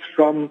colleagues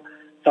from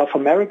South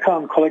America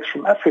and colleagues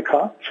from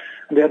Africa.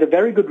 And they had a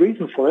very good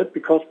reason for it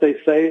because they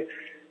say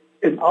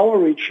in our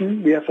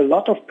region we have a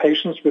lot of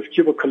patients with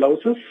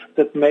tuberculosis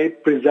that may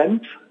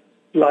present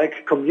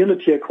like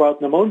community-acquired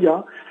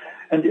pneumonia.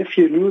 And if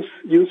you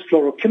use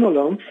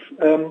fluoroquinolones,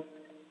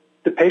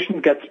 the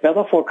patient gets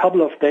better for a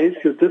couple of days.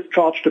 You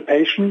discharge the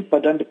patient,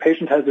 but then the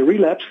patient has a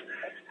relapse,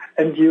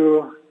 and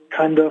you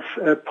kind of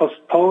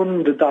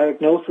postpone the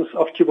diagnosis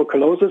of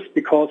tuberculosis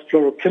because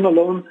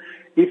fluoroquinolone,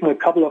 even a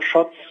couple of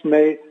shots,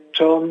 may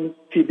turn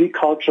TB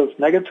cultures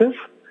negative,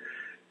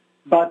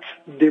 but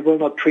they will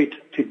not treat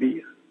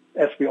TB,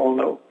 as we all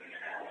know.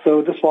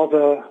 So this was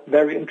a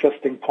very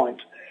interesting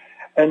point.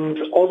 And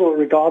also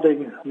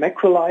regarding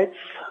macrolides,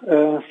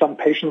 some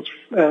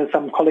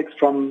colleagues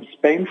from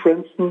Spain, for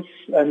instance,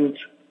 and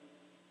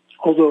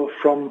also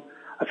from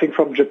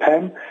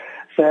Japan,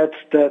 said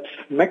that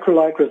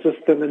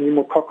macrolide-resistant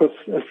pneumococcus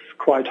is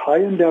quite high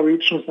in their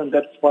regions, and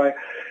that's why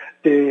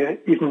they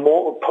even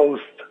more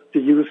opposed the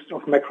use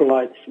of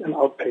macrolides in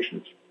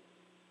outpatients.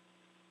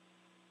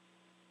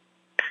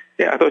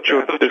 Yeah, I thought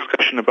your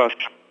discussion about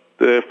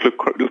the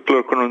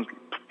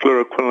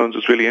fluoroquinolones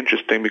is really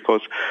interesting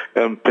because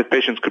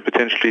patients could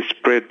potentially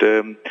spread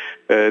the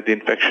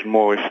infection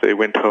more if they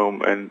went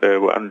home and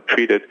were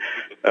untreated.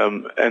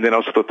 And then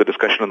also thought the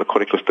discussion on the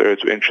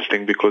corticosteroids were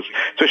interesting because,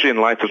 especially in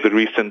light of the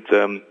recent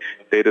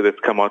data that's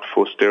come out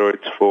for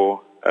steroids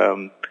for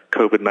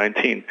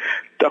COVID-19.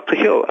 Dr.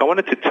 Hill, I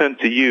wanted to turn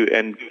to you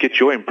and get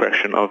your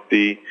impression of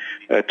the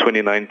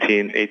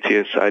 2019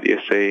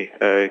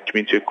 ATS-IDSA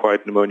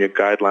community-acquired pneumonia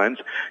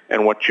guidelines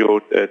and what your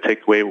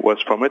takeaway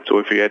was from it, or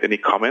if you had any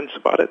comments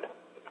about it.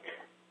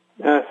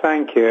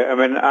 Thank you. I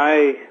mean,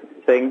 I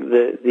think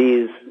that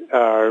these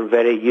are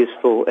very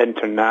useful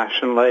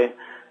internationally,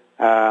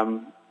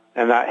 and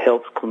that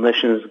helps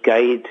clinicians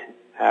guide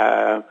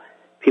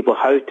people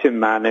how to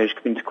manage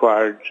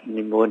community-acquired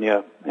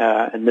pneumonia,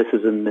 and this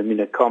is in the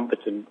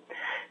immunocompetent.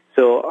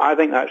 So I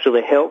think that's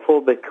really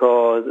helpful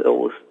because it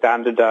will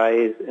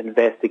standardize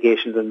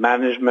investigations and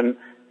management,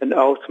 and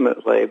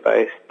ultimately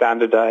by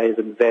standardized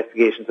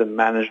investigations and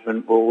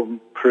management will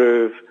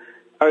improve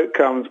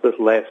outcomes with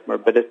less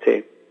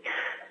morbidity.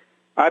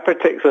 I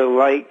particularly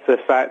like the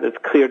fact that it's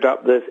cleared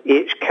up this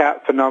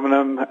HCAP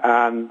phenomenon,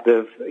 and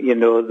they've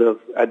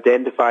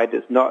identified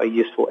it's not a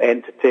useful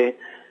entity,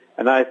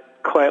 and I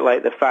quite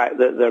like the fact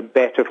that they're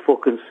better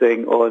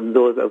focusing on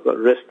those that have got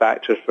risk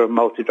factors for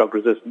multi-drug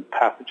resistant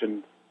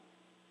pathogens.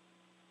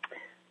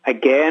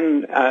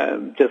 Again,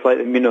 just like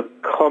the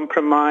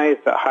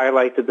immunocompromised, that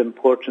highlighted the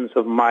importance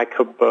of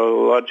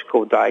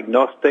microbiological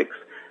diagnostics,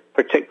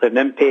 particularly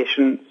in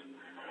inpatients,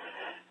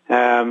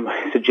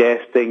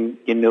 suggesting,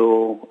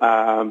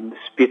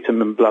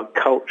 sputum and blood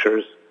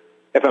cultures.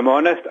 If I'm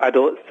honest, I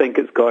don't think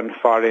it's gone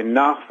far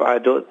enough. I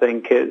don't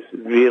think it's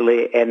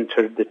really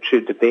entered the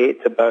true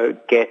debate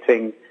about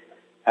getting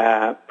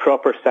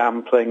proper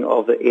sampling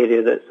of the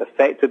area that's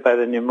affected by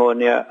the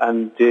pneumonia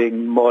and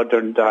doing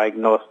modern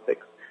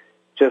diagnostics.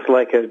 Just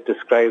like I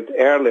described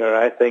earlier,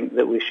 I think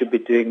that we should be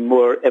doing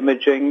more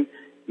imaging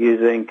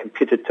using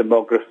computed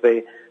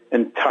tomography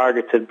and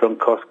targeted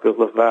bronchoscopy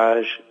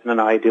lavage in an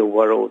ideal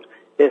world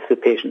if the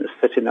patient is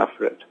fit enough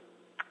for it.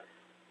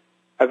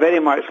 I very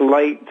much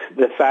liked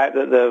the fact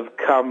that they've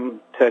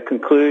come to a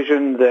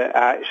conclusion that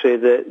actually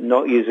that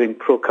not using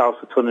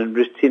procalcitonin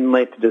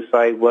routinely to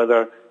decide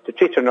whether to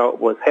treat or not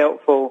was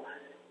helpful.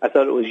 I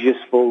thought it was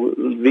useful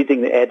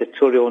reading the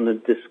editorial and the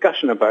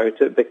discussion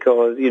about it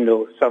because,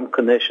 some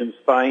clinicians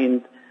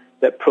find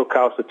that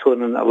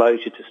procalcitonin allows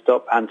you to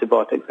stop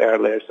antibiotics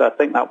earlier. So I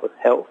think that was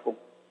helpful.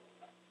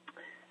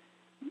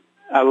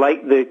 I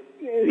like the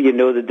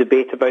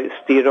debate about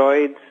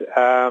steroids,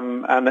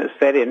 and it's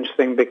very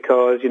interesting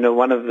because,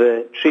 one of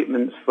the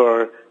treatments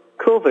for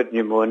COVID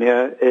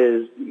pneumonia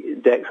is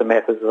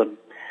dexamethasone,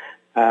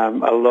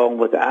 along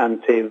with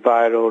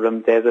antiviral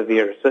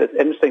remdesivir. So it's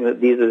interesting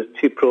that these are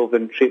two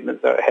proven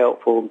treatments that are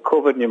helpful in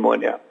COVID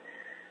pneumonia.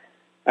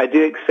 I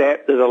do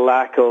accept there's a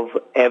lack of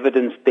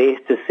evidence base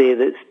to say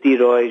that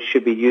steroids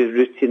should be used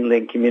routinely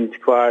in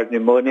community-acquired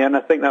pneumonia, and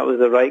I think that was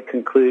the right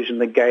conclusion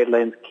the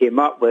guidelines came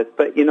up with.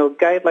 But,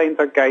 guidelines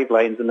are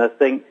guidelines, and I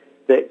think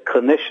that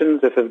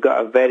clinicians, if they've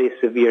got a very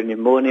severe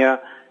pneumonia,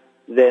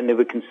 then they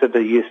would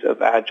consider use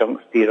of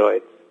adjunct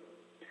steroids.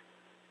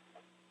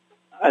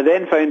 I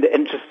then found the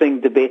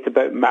interesting debate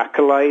about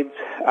macrolides.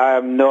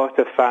 I'm not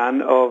a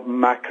fan of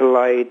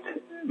macrolide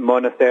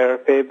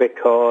monotherapy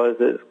because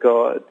it's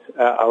got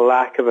a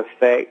lack of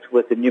effect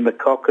with the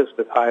pneumococcus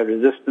with high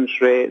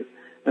resistance rates,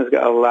 and it's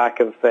got a lack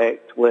of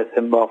effect with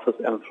Haemophilus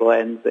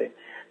influenzae.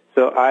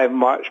 So I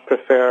much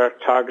prefer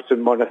targeted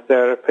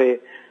monotherapy,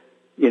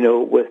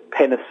 with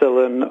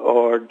penicillin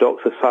or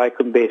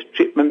doxycycline-based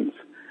treatments.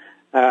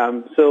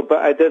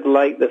 But I did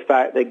like the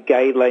fact that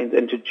guidelines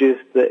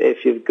introduced that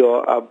if you've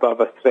got above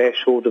a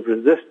threshold of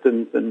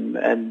resistance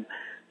and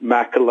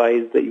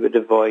macrolides that you would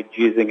avoid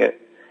using it.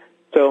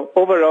 So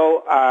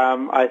overall,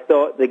 I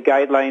thought the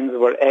guidelines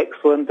were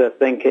excellent. I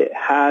think it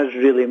has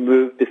really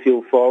moved the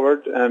field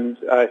forward, and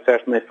I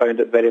certainly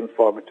found it very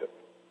informative.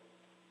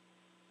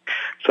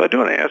 So I do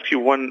want to ask you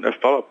a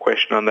follow-up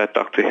question on that,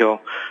 Dr.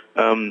 Hill.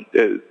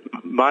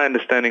 My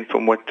understanding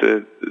from what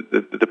the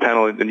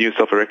panel and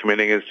yourself are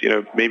recommending is,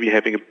 maybe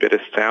having a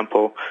better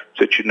sample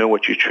so that you know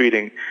what you're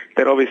treating.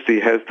 That obviously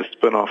has the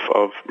spin-off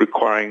of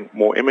requiring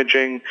more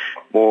imaging,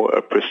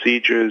 more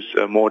procedures,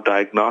 more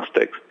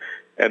diagnostics,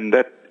 and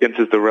that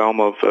enters the realm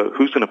of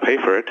who's going to pay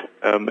for it.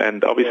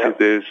 And obviously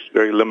there's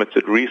very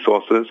limited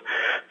resources.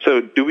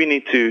 So do we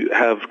need to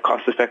have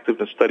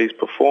cost-effectiveness studies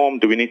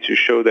performed? Do we need to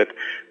show that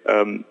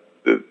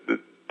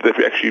that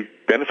we're actually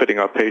benefiting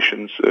our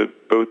patients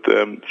both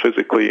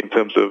physically in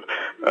terms of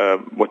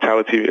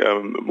mortality,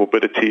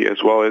 morbidity,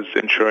 as well as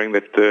ensuring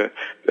that the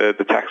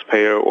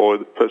taxpayer or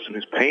the person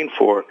who's paying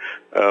for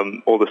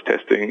all this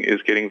testing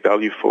is getting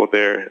value for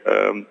their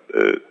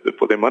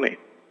money?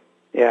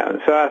 Yeah,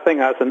 so I think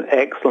that's an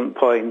excellent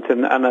point,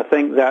 and I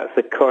think that's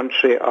the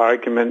contrary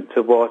argument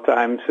to what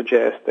I'm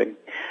suggesting.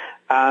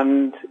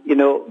 And,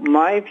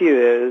 my view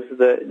is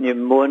that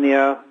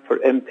pneumonia for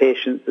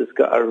inpatients has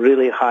got a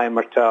really high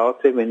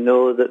mortality. We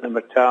know that the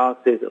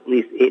mortality is at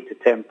least 8 to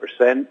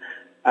 10%,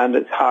 and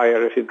it's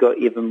higher if you've got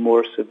even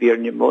more severe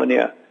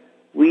pneumonia.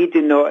 We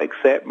do not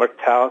accept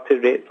mortality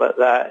rates like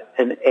that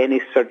in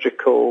any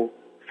surgical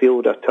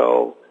field at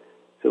all.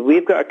 So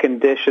we've got a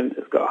condition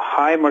that's got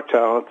high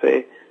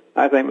mortality.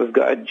 I think we've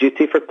got a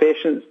duty for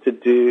patients to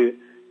do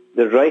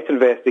the right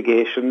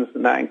investigations,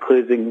 and that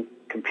includes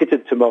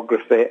computed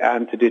tomography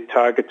and to do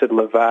targeted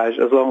lavage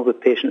as long as the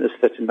patient is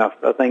fit enough.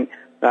 I think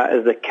that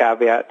is the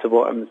caveat to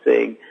what I'm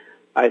saying.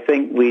 I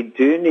think we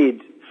do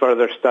need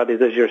further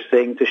studies, as you're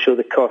saying, to show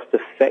the cost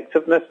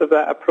effectiveness of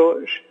that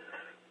approach.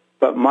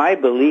 But my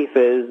belief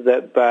is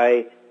that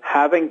by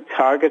having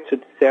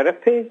targeted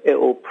therapy, it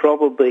will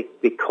probably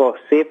be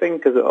cost saving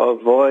because it will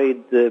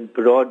avoid the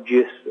broad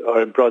use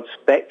or broad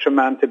spectrum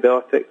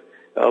antibiotics.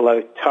 It will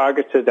allow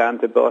targeted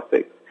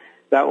antibiotics.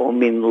 That will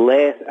mean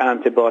less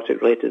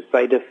antibiotic-related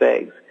side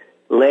effects,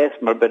 less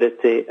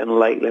morbidity, and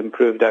likely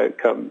improved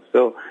outcomes.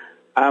 So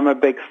I'm a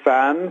big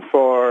fan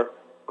for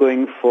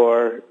going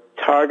for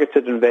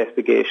targeted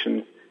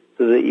investigations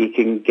so that you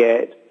can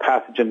get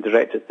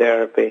pathogen-directed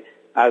therapy,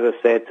 as I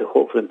said, to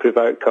hopefully improve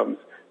outcomes.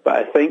 But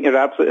I think you're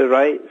absolutely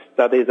right.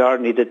 Studies are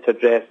needed to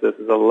address this.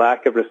 There's a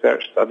lack of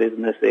research studies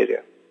in this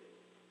area.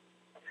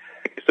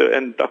 So,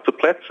 and Dr.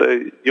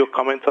 Pletz, your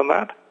comments on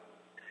that?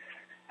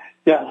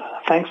 Yeah,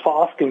 thanks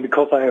for asking,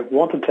 because I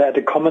wanted to add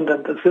a comment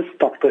and assist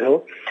Dr.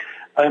 Hill.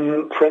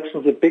 I'm, for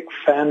instance, a big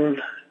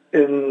fan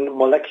in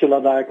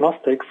molecular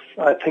diagnostics.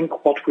 I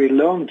think what we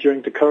learned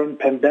during the current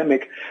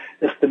pandemic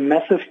is the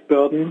massive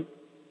burden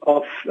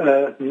of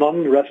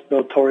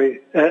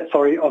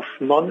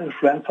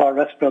non-influenza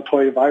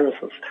respiratory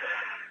viruses.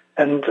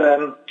 And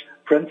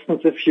for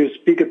instance, if you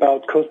speak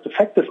about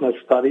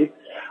cost-effectiveness study,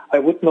 I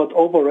would not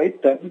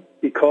overrate them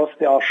because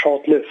they are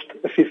short-lived.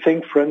 If you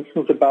think, for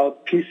instance,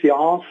 about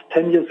PCRs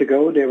 10 years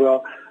ago, they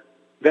were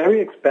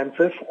very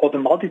expensive, or the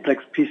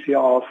multiplex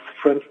PCRs,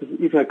 for instance,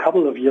 even a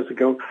couple of years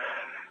ago,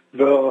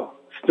 were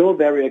still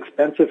very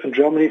expensive. In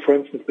Germany, for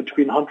instance,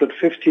 between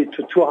 150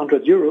 to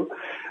 200 euro.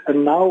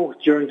 And now,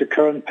 during the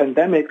current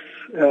pandemics,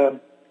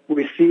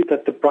 we see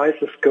that the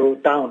prices go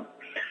down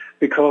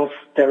because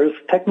there is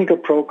technical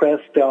progress.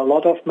 There are a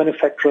lot of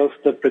manufacturers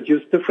that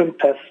produce different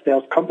tests.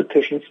 There's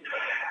competitions.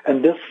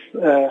 And this,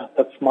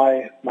 that's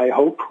my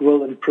hope,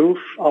 will improve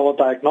our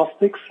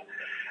diagnostics.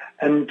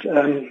 And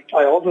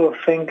I also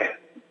think,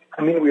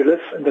 we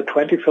live in the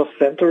 21st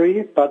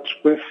century, but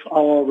with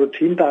our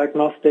routine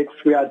diagnostics,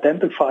 we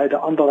identify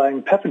the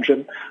underlying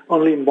pathogen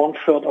only in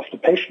 1/3 of the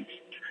patients.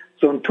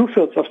 So in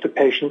 2/3 of the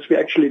patients, we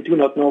actually do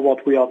not know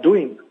what we are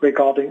doing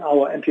regarding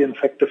our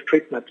anti-infective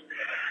treatment.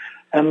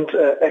 And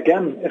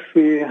again, if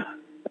we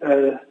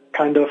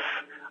kind of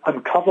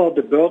uncover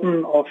the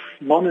burden of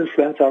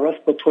non-influenza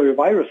respiratory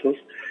viruses,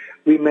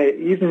 we may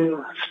even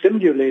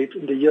stimulate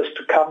in the years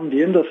to come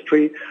the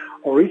industry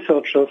or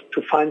researchers to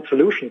find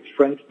solutions.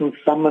 For instance,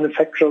 some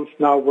manufacturers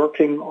now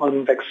working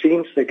on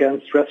vaccines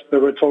against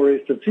respiratory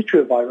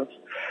syncytial virus.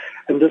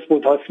 And this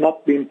would have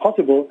not been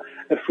possible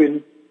if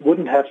we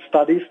wouldn't have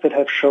studies that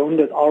have shown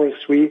that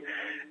RSV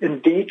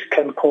indeed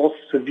can cause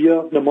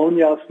severe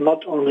pneumonias,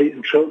 not only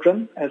in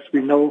children, as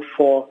we know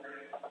for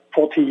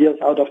 40 years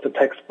out of the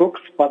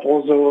textbooks, but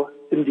also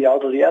in the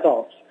elderly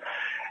adults.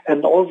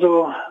 And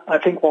also, I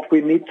think what we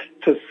need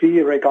to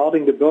see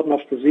regarding the burden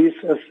of disease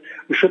is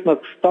we should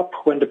not stop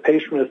when the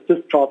patient is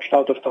discharged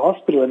out of the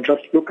hospital and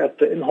just look at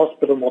the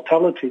in-hospital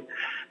mortality,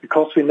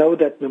 because we know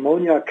that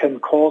pneumonia can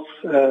cause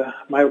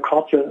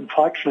myocardial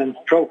infarction and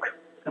stroke.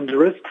 And the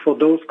risk for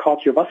those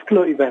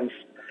cardiovascular events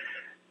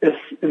is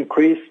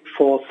increased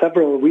for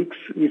several weeks,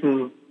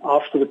 even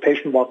after the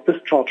patient was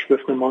discharged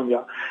with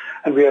pneumonia.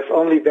 And we have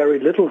only very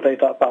little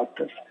data about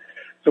this.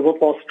 So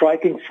what was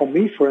striking for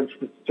me, for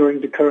instance,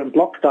 during the current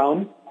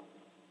lockdown,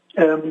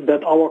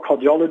 that our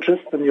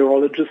cardiologist and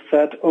neurologist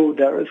said,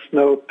 there is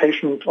no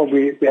patient, or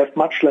we have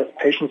much less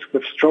patients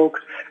with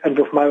stroke and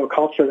with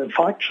myocardial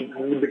infarction.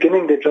 And in the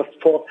beginning, they just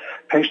thought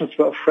patients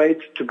were afraid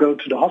to go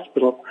to the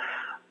hospital.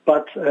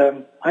 But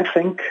I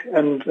think,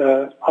 and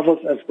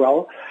others as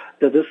well,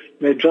 that this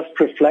may just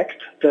reflect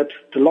that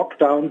the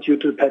lockdown due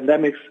to the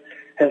pandemics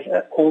has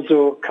also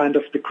kind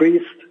of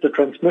decreased the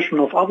transmission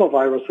of other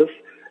viruses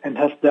and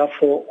has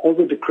therefore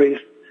also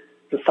decreased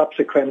the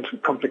subsequent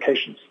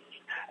complications.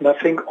 And I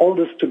think all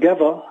this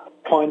together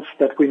points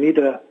that we need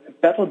a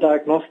better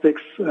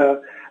diagnostics,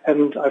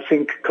 and I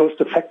think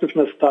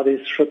cost-effectiveness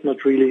studies should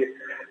not really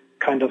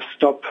kind of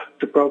stop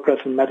the progress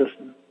in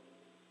medicine.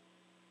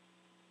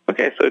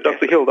 Okay, so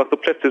Dr. Hill, Dr.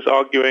 Pletz is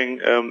arguing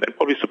and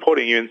probably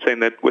supporting you in saying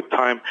that with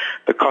time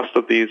the cost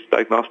of these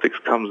diagnostics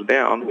comes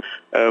down,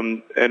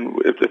 and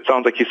it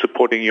sounds like he's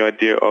supporting your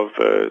idea of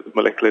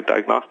molecular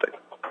diagnostics.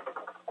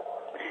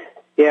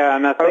 Yeah,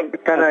 and I think...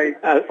 Sorry,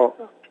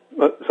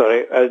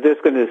 I was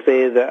just going to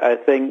say that I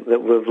think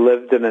that we've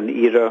lived in an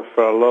era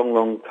for a long,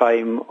 long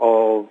time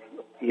of,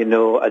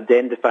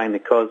 identifying the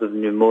cause of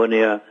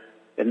pneumonia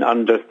in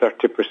under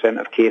 30%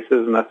 of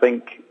cases, and I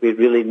think we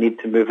really need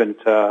to move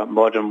into a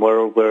modern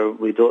world where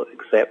we don't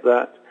accept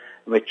that,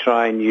 and we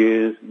try and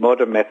use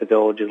modern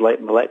methodologies like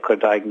molecular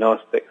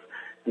diagnostics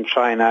and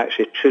try and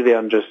actually truly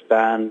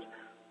understand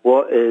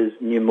what is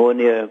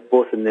pneumonia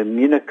both in the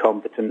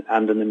immunocompetent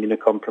and in the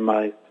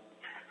immunocompromised.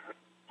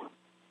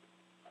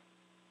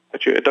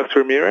 Dr.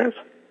 Ramirez?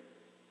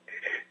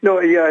 No,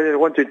 I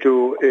wanted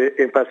to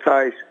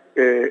emphasize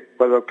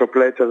what Dr.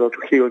 Pletz and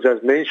Dr. Hill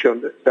just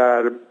mentioned,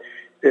 that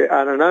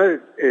and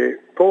another,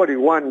 probably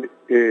one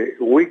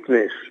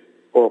weakness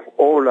of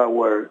all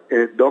our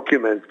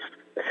documents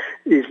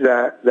is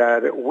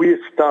that we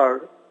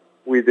start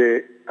with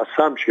the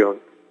assumption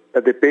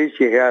that the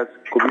patient has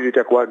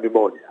community-acquired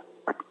pneumonia,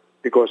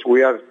 because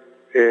we are,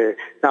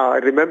 now I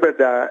remember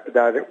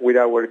that with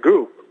our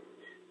group,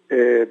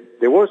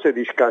 there was a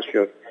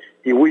discussion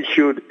if we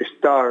should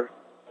start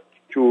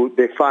to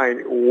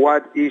define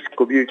what is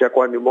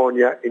community-acquired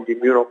pneumonia in the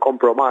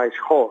immunocompromised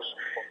host.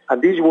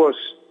 And there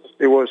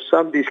was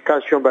some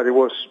discussion, but it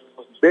was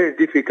very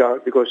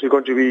difficult because it's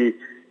going to be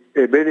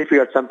very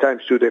difficult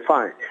sometimes to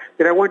define.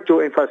 And I want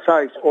to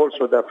emphasize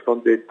also that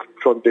from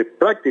the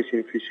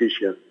practicing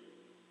physician,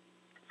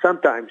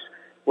 sometimes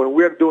when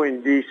we are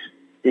doing this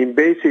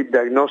invasive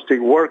diagnostic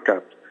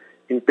workup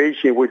in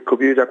patients with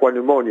community-acquired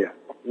pneumonia,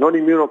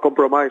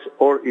 non-immunocompromised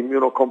or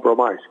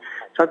immunocompromised,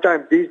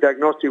 sometimes this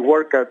diagnostic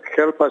workup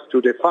help us to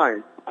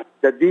define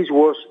that this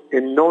was a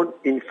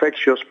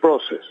non-infectious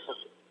process.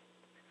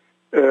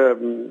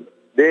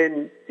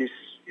 Then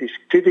it's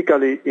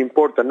critically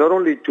important not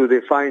only to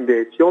define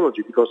the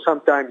etiology, because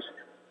sometimes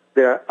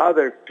there are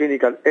other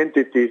clinical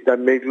entities that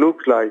may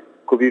look like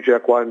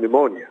community-acquired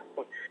pneumonia.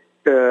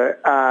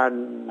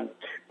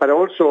 But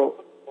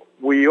also,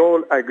 we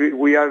all agree,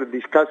 we are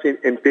discussing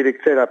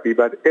empiric therapy,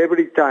 but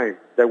every time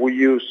that we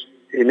use,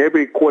 in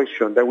every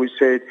question that we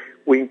said,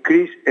 we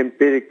increase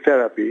empiric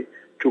therapy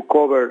to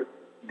cover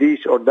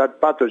this or that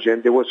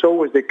pathogen, there was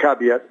always the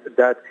caveat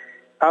that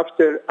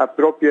after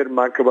appropriate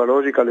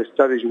microbiological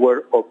studies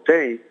were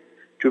obtained,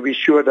 to be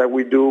sure that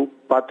we do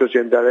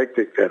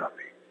pathogen-directed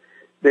therapy.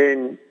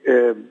 Then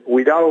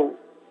without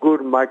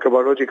good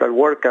microbiological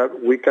workup,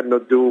 we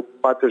cannot do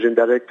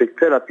pathogen-directed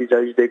therapy.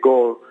 That is the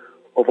goal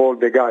of all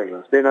the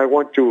guidelines. Then I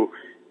want to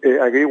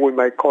agree with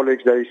my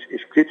colleagues that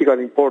it's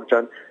critically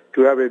important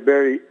to have a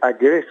very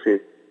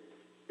aggressive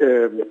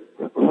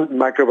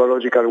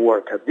microbiological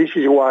workup. This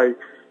is why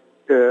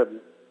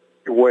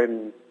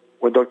when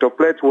Dr.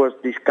 Pletz was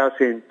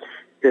discussing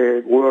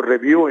we were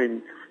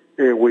reviewing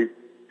with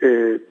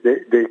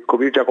the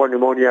community-acquired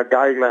pneumonia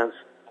guidelines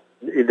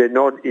in the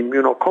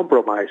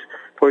non-immunocompromised.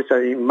 For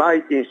instance, in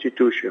my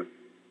institution,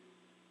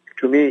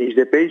 to me, if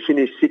the patient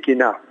is sick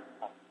enough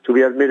to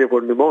be admitted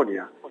for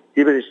pneumonia,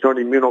 even if it's not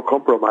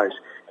immunocompromised,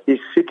 is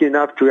sick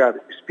enough to have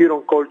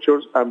sputum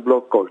cultures and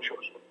blood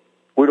cultures.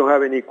 We don't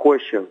have any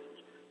question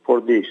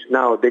for this.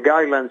 Now, the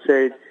guidelines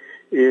say,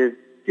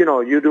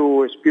 you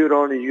do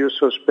sputum, you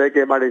suspect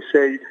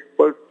MRSA.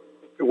 Well,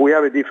 we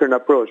have a different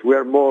approach. We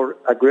are more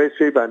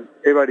aggressive, and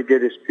everybody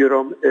gets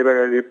sputum,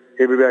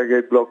 everybody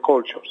gets blood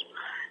cultures.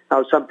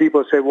 Now, some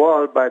people say,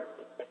 well, but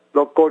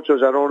blood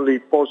cultures are only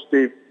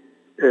positive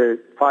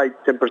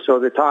 5-10%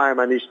 of the time,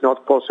 and it's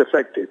not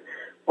cost-effective.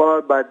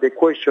 Well, but the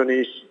question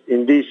is,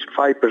 in this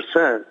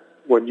 5%,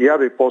 when you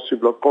have a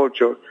positive blood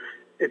culture,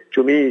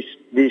 to me,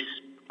 this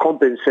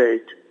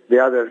compensates the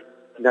other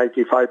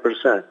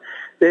 95%.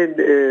 Then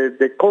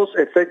the cost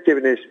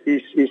effectiveness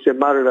is a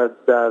matter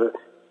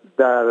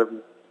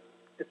that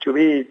to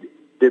me,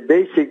 the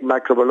basic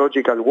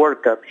microbiological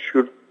workup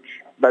should,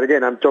 but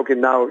again, I'm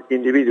talking now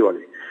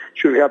individually,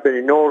 should happen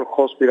in all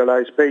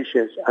hospitalized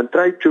patients, and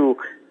try to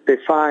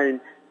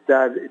define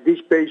that this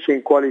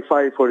patient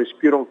qualifies for a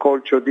sputum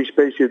culture, this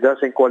patient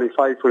doesn't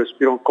qualify for a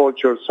sputum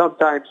culture.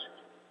 Sometimes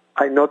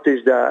I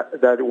notice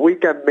that we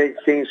can make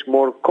things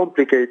more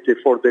complicated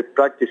for the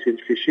practicing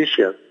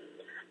physician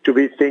to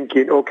be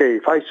thinking, okay,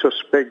 if I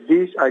suspect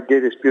this, I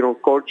get a sputum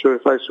culture.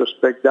 If I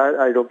suspect that,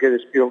 I don't get a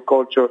sputum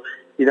culture.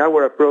 In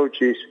our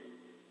approach is,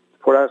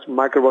 for us,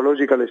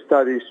 microbiological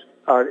studies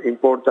are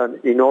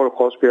important in all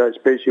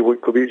hospitalized patients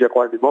with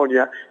community-acquired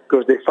pneumonia,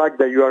 because the fact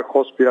that you are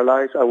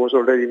hospitalized, I was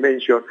already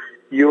mentioned,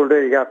 you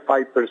already have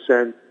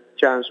 5%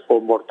 chance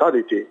of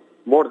mortality,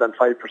 more than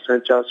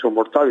 5% chance of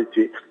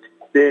mortality.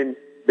 Then,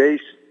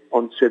 based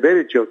on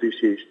severity of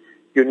disease,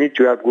 you need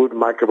to have good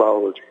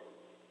microbiology.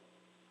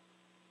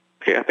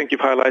 Okay, I think you've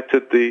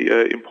highlighted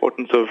the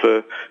importance of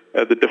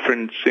the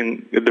difference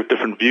in the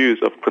different views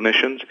of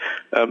clinicians,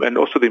 and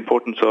also the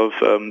importance of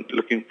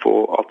looking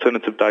for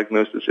alternative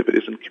diagnosis if it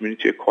isn't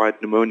community-acquired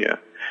pneumonia.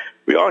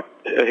 We are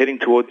heading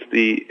towards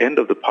the end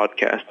of the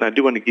podcast, and I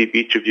do want to give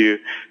each of you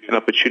an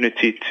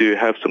opportunity to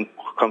have some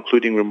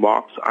concluding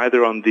remarks,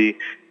 either on the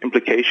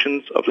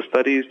implications of the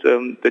studies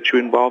that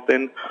you're involved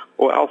in,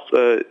 or else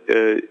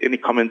any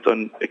comments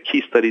on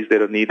key studies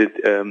that are needed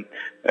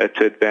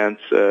to advance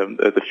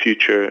the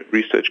future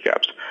research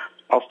gaps.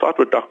 I'll start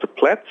with Dr.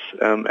 Pletz,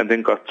 and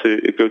then go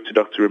to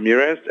Dr.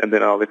 Ramirez, and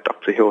then I'll let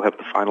Dr. Hill have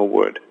the final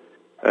word.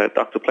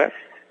 Dr. Pletz?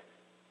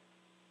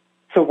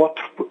 So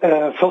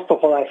first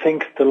of all, I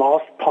think the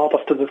last part of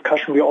the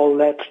discussion we all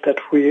led, that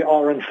we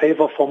are in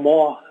favor for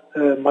more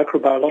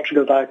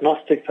microbiological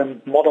diagnostics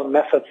and modern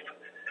methods.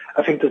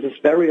 I think this is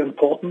very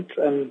important,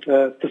 and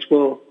this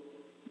will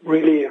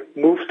really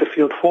move the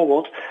field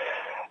forward.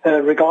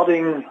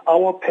 Regarding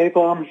our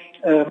paper,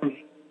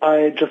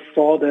 I just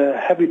saw the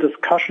heavy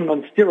discussion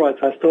on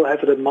steroids. I still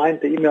have it in mind,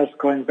 the emails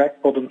going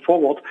backward and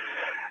forward.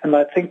 And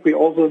I think we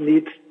also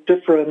need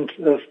different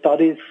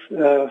studies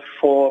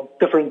for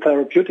different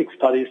therapeutic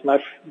studies. And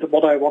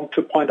what I want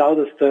to point out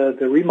is the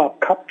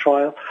REMAP-CAP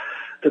trial,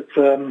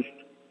 that's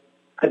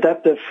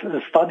adaptive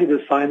study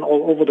design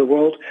all over the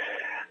world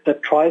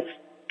that tries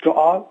to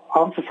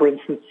answer, for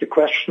instance, the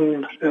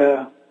question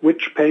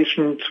which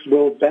patient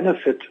will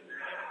benefit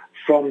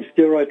from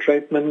steroid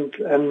treatment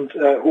and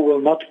who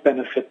will not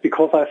benefit.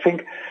 Because I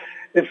think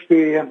if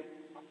we,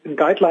 in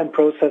guideline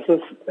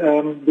processes,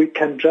 we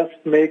can just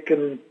make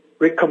a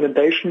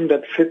recommendation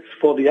that fits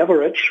for the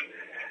average.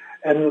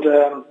 And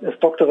as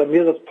Dr.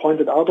 Ramirez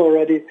pointed out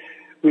already,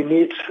 we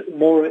need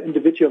more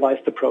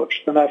individualized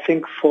approach. And I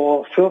think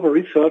for further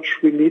research,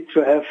 we need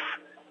to have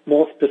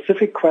more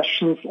specific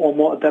questions or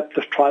more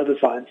adaptive trial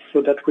designs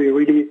so that we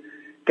really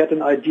get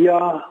an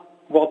idea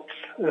what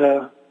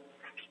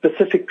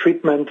specific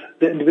treatment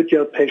the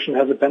individual patient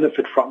has a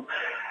benefit from.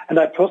 And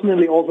I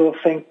personally also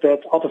think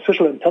that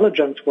artificial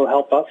intelligence will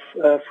help us.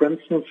 For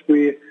instance,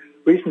 we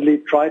recently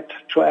tried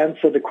to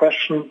answer the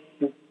question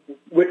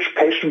which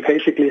patient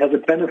basically has a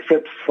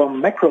benefit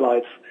from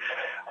macrolides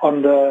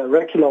on the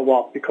regular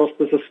ward, because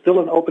this is still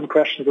an open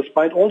question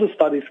despite all the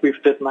studies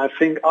we've did. And I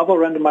think other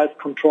randomized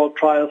controlled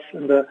trials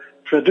in the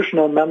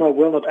traditional manner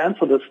will not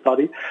answer this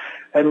study.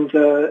 And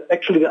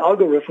actually the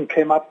algorithm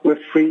came up with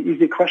 3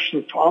 easy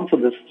questions to answer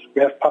this.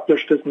 We have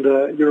published this in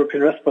the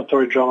European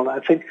Respiratory Journal.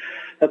 I think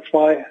that's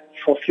why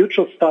for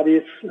future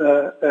studies,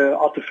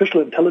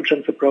 artificial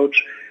intelligence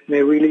approach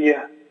may really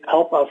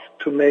help us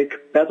to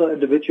make better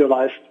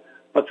individualized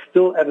but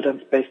still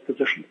evidence-based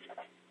decisions.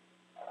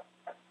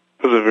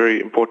 Those are very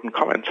important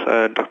comments.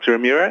 Dr.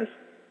 Ramirez?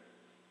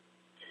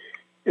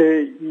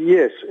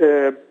 Yes.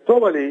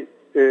 Probably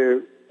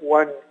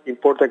one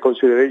important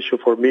consideration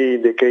for me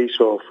in the case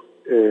of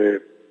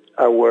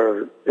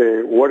our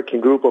working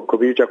group of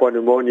community-acquired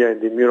pneumonia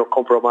and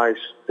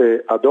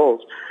immunocompromised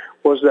adults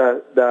was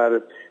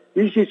that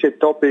this is a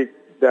topic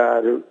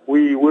that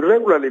we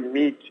regularly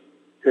meet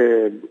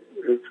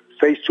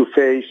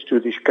face-to-face to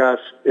discuss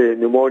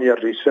pneumonia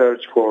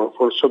research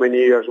for so many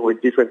years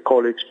with different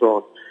colleagues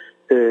from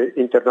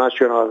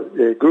international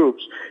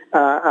groups.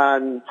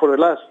 And for the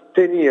last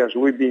 10 years,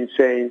 we've been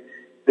saying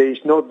there is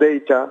no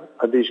data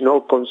and there is no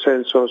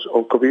consensus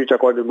on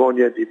community-acquired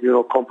pneumonia in the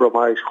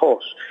immunocompromised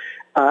host.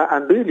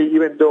 And really,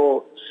 even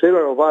though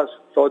several of us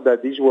thought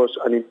that this was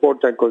an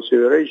important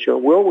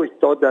consideration, we always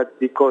thought that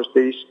because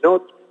there is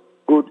not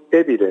good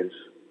evidence,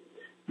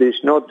 there is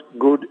not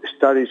good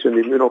studies on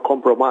the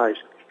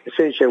immunocompromised,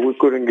 essentially we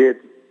couldn't get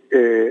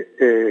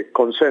a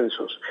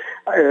consensus.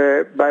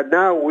 But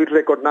now we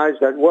recognize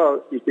that,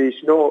 well, if there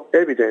is no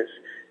evidence,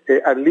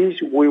 at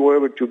least we were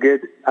able to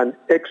get an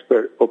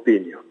expert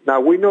opinion. Now,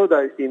 we know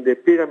that in the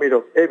pyramid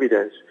of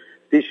evidence,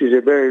 this is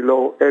a very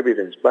low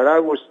evidence, but I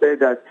would say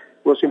that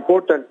it was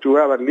important to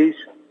have at least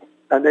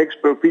an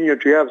expert opinion,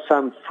 to have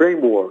some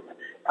framework.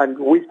 And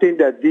we think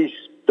that this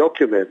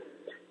document,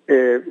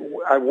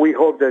 and we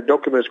hope that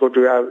document is going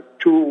to have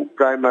two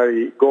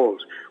primary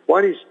goals.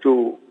 One is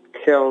to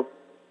help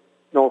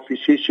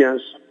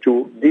physicians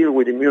to deal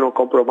with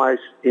immunocompromised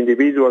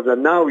individuals,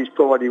 and now is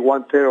probably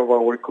 1/3 of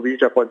our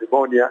community-acquired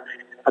pneumonia,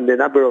 and the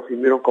number of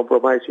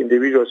immunocompromised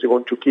individuals is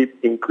going to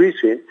keep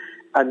increasing,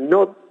 and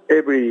not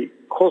every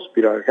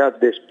hospital has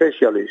the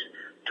specialists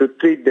to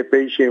treat the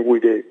patient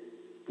with the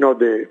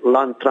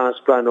lung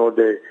transplant or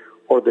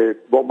the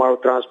bone marrow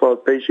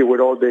transplant patient with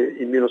all the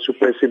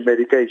immunosuppressive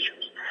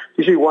medications.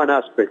 This is one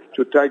aspect,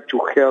 to try to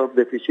help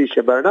the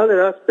physician. But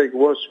another aspect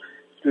was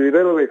to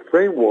develop a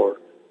framework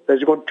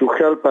that's going to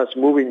help us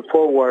moving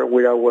forward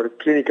with our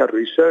clinical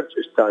research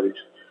studies,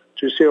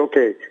 to say,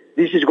 okay,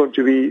 this is going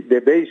to be the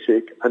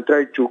basic, and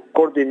try to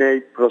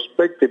coordinate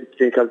prospective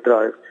clinical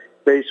trials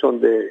based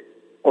on the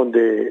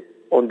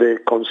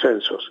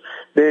consensus.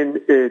 Then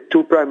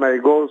two primary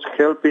goals: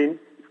 helping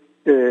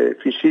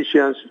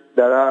physicians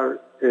that are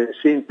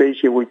seeing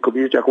patients with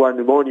community-acquired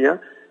pneumonia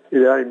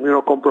that are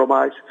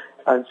immunocompromised,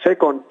 and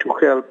second, to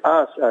help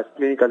us as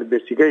clinical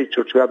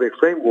investigators to have a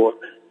framework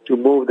to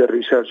move the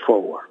research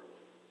forward.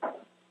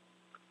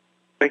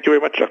 Thank you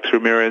very much, Dr.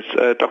 Ramirez.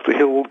 Dr.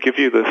 Hill will give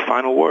you the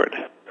final word.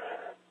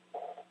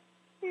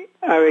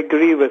 I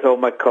agree with all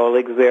my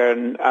colleagues there,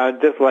 and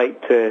I'd just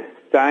like to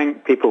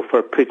thank people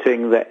for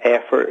putting the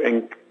effort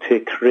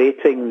into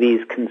creating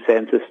these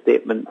consensus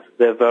statements.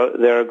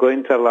 They're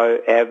going to allow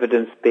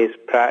evidence-based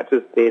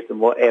practice based on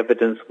what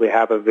evidence we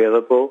have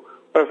available,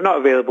 or if not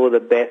available, the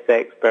best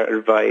expert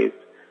advised.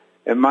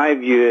 In my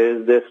view,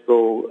 is this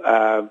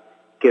will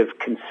give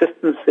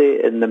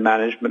consistency in the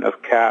management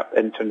of CAP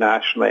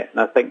internationally, and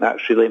I think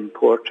that's really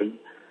important.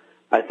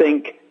 I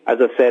think,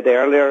 as I said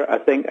earlier, I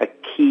think a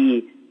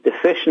key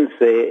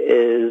deficiency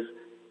is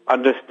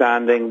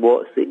understanding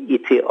what's the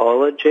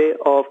etiology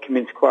of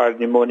community-acquired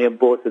pneumonia,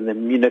 both in the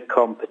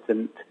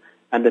immunocompetent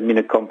and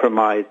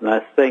immunocompromised, and I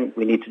think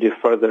we need to do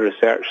further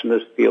research in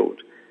this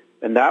field.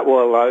 And that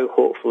will allow,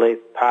 hopefully,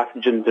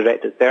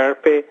 pathogen-directed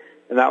therapy,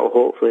 and that will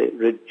hopefully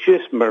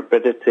reduce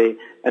morbidity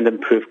and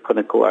improve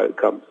clinical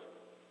outcomes.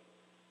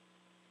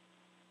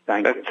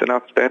 That's an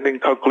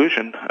outstanding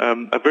conclusion.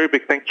 A very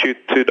big thank you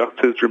to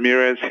Drs.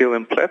 Ramirez, Hill,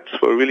 and Pletz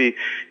for a really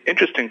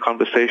interesting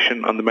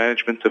conversation on the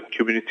management of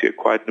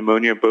community-acquired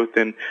pneumonia, both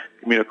in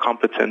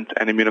immunocompetent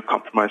and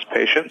immunocompromised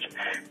patients.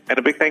 And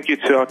a big thank you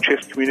to our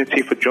CHEST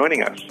community for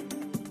joining us.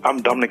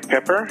 I'm Dominic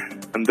Pepper,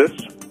 and this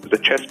is the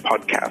CHEST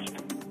Podcast.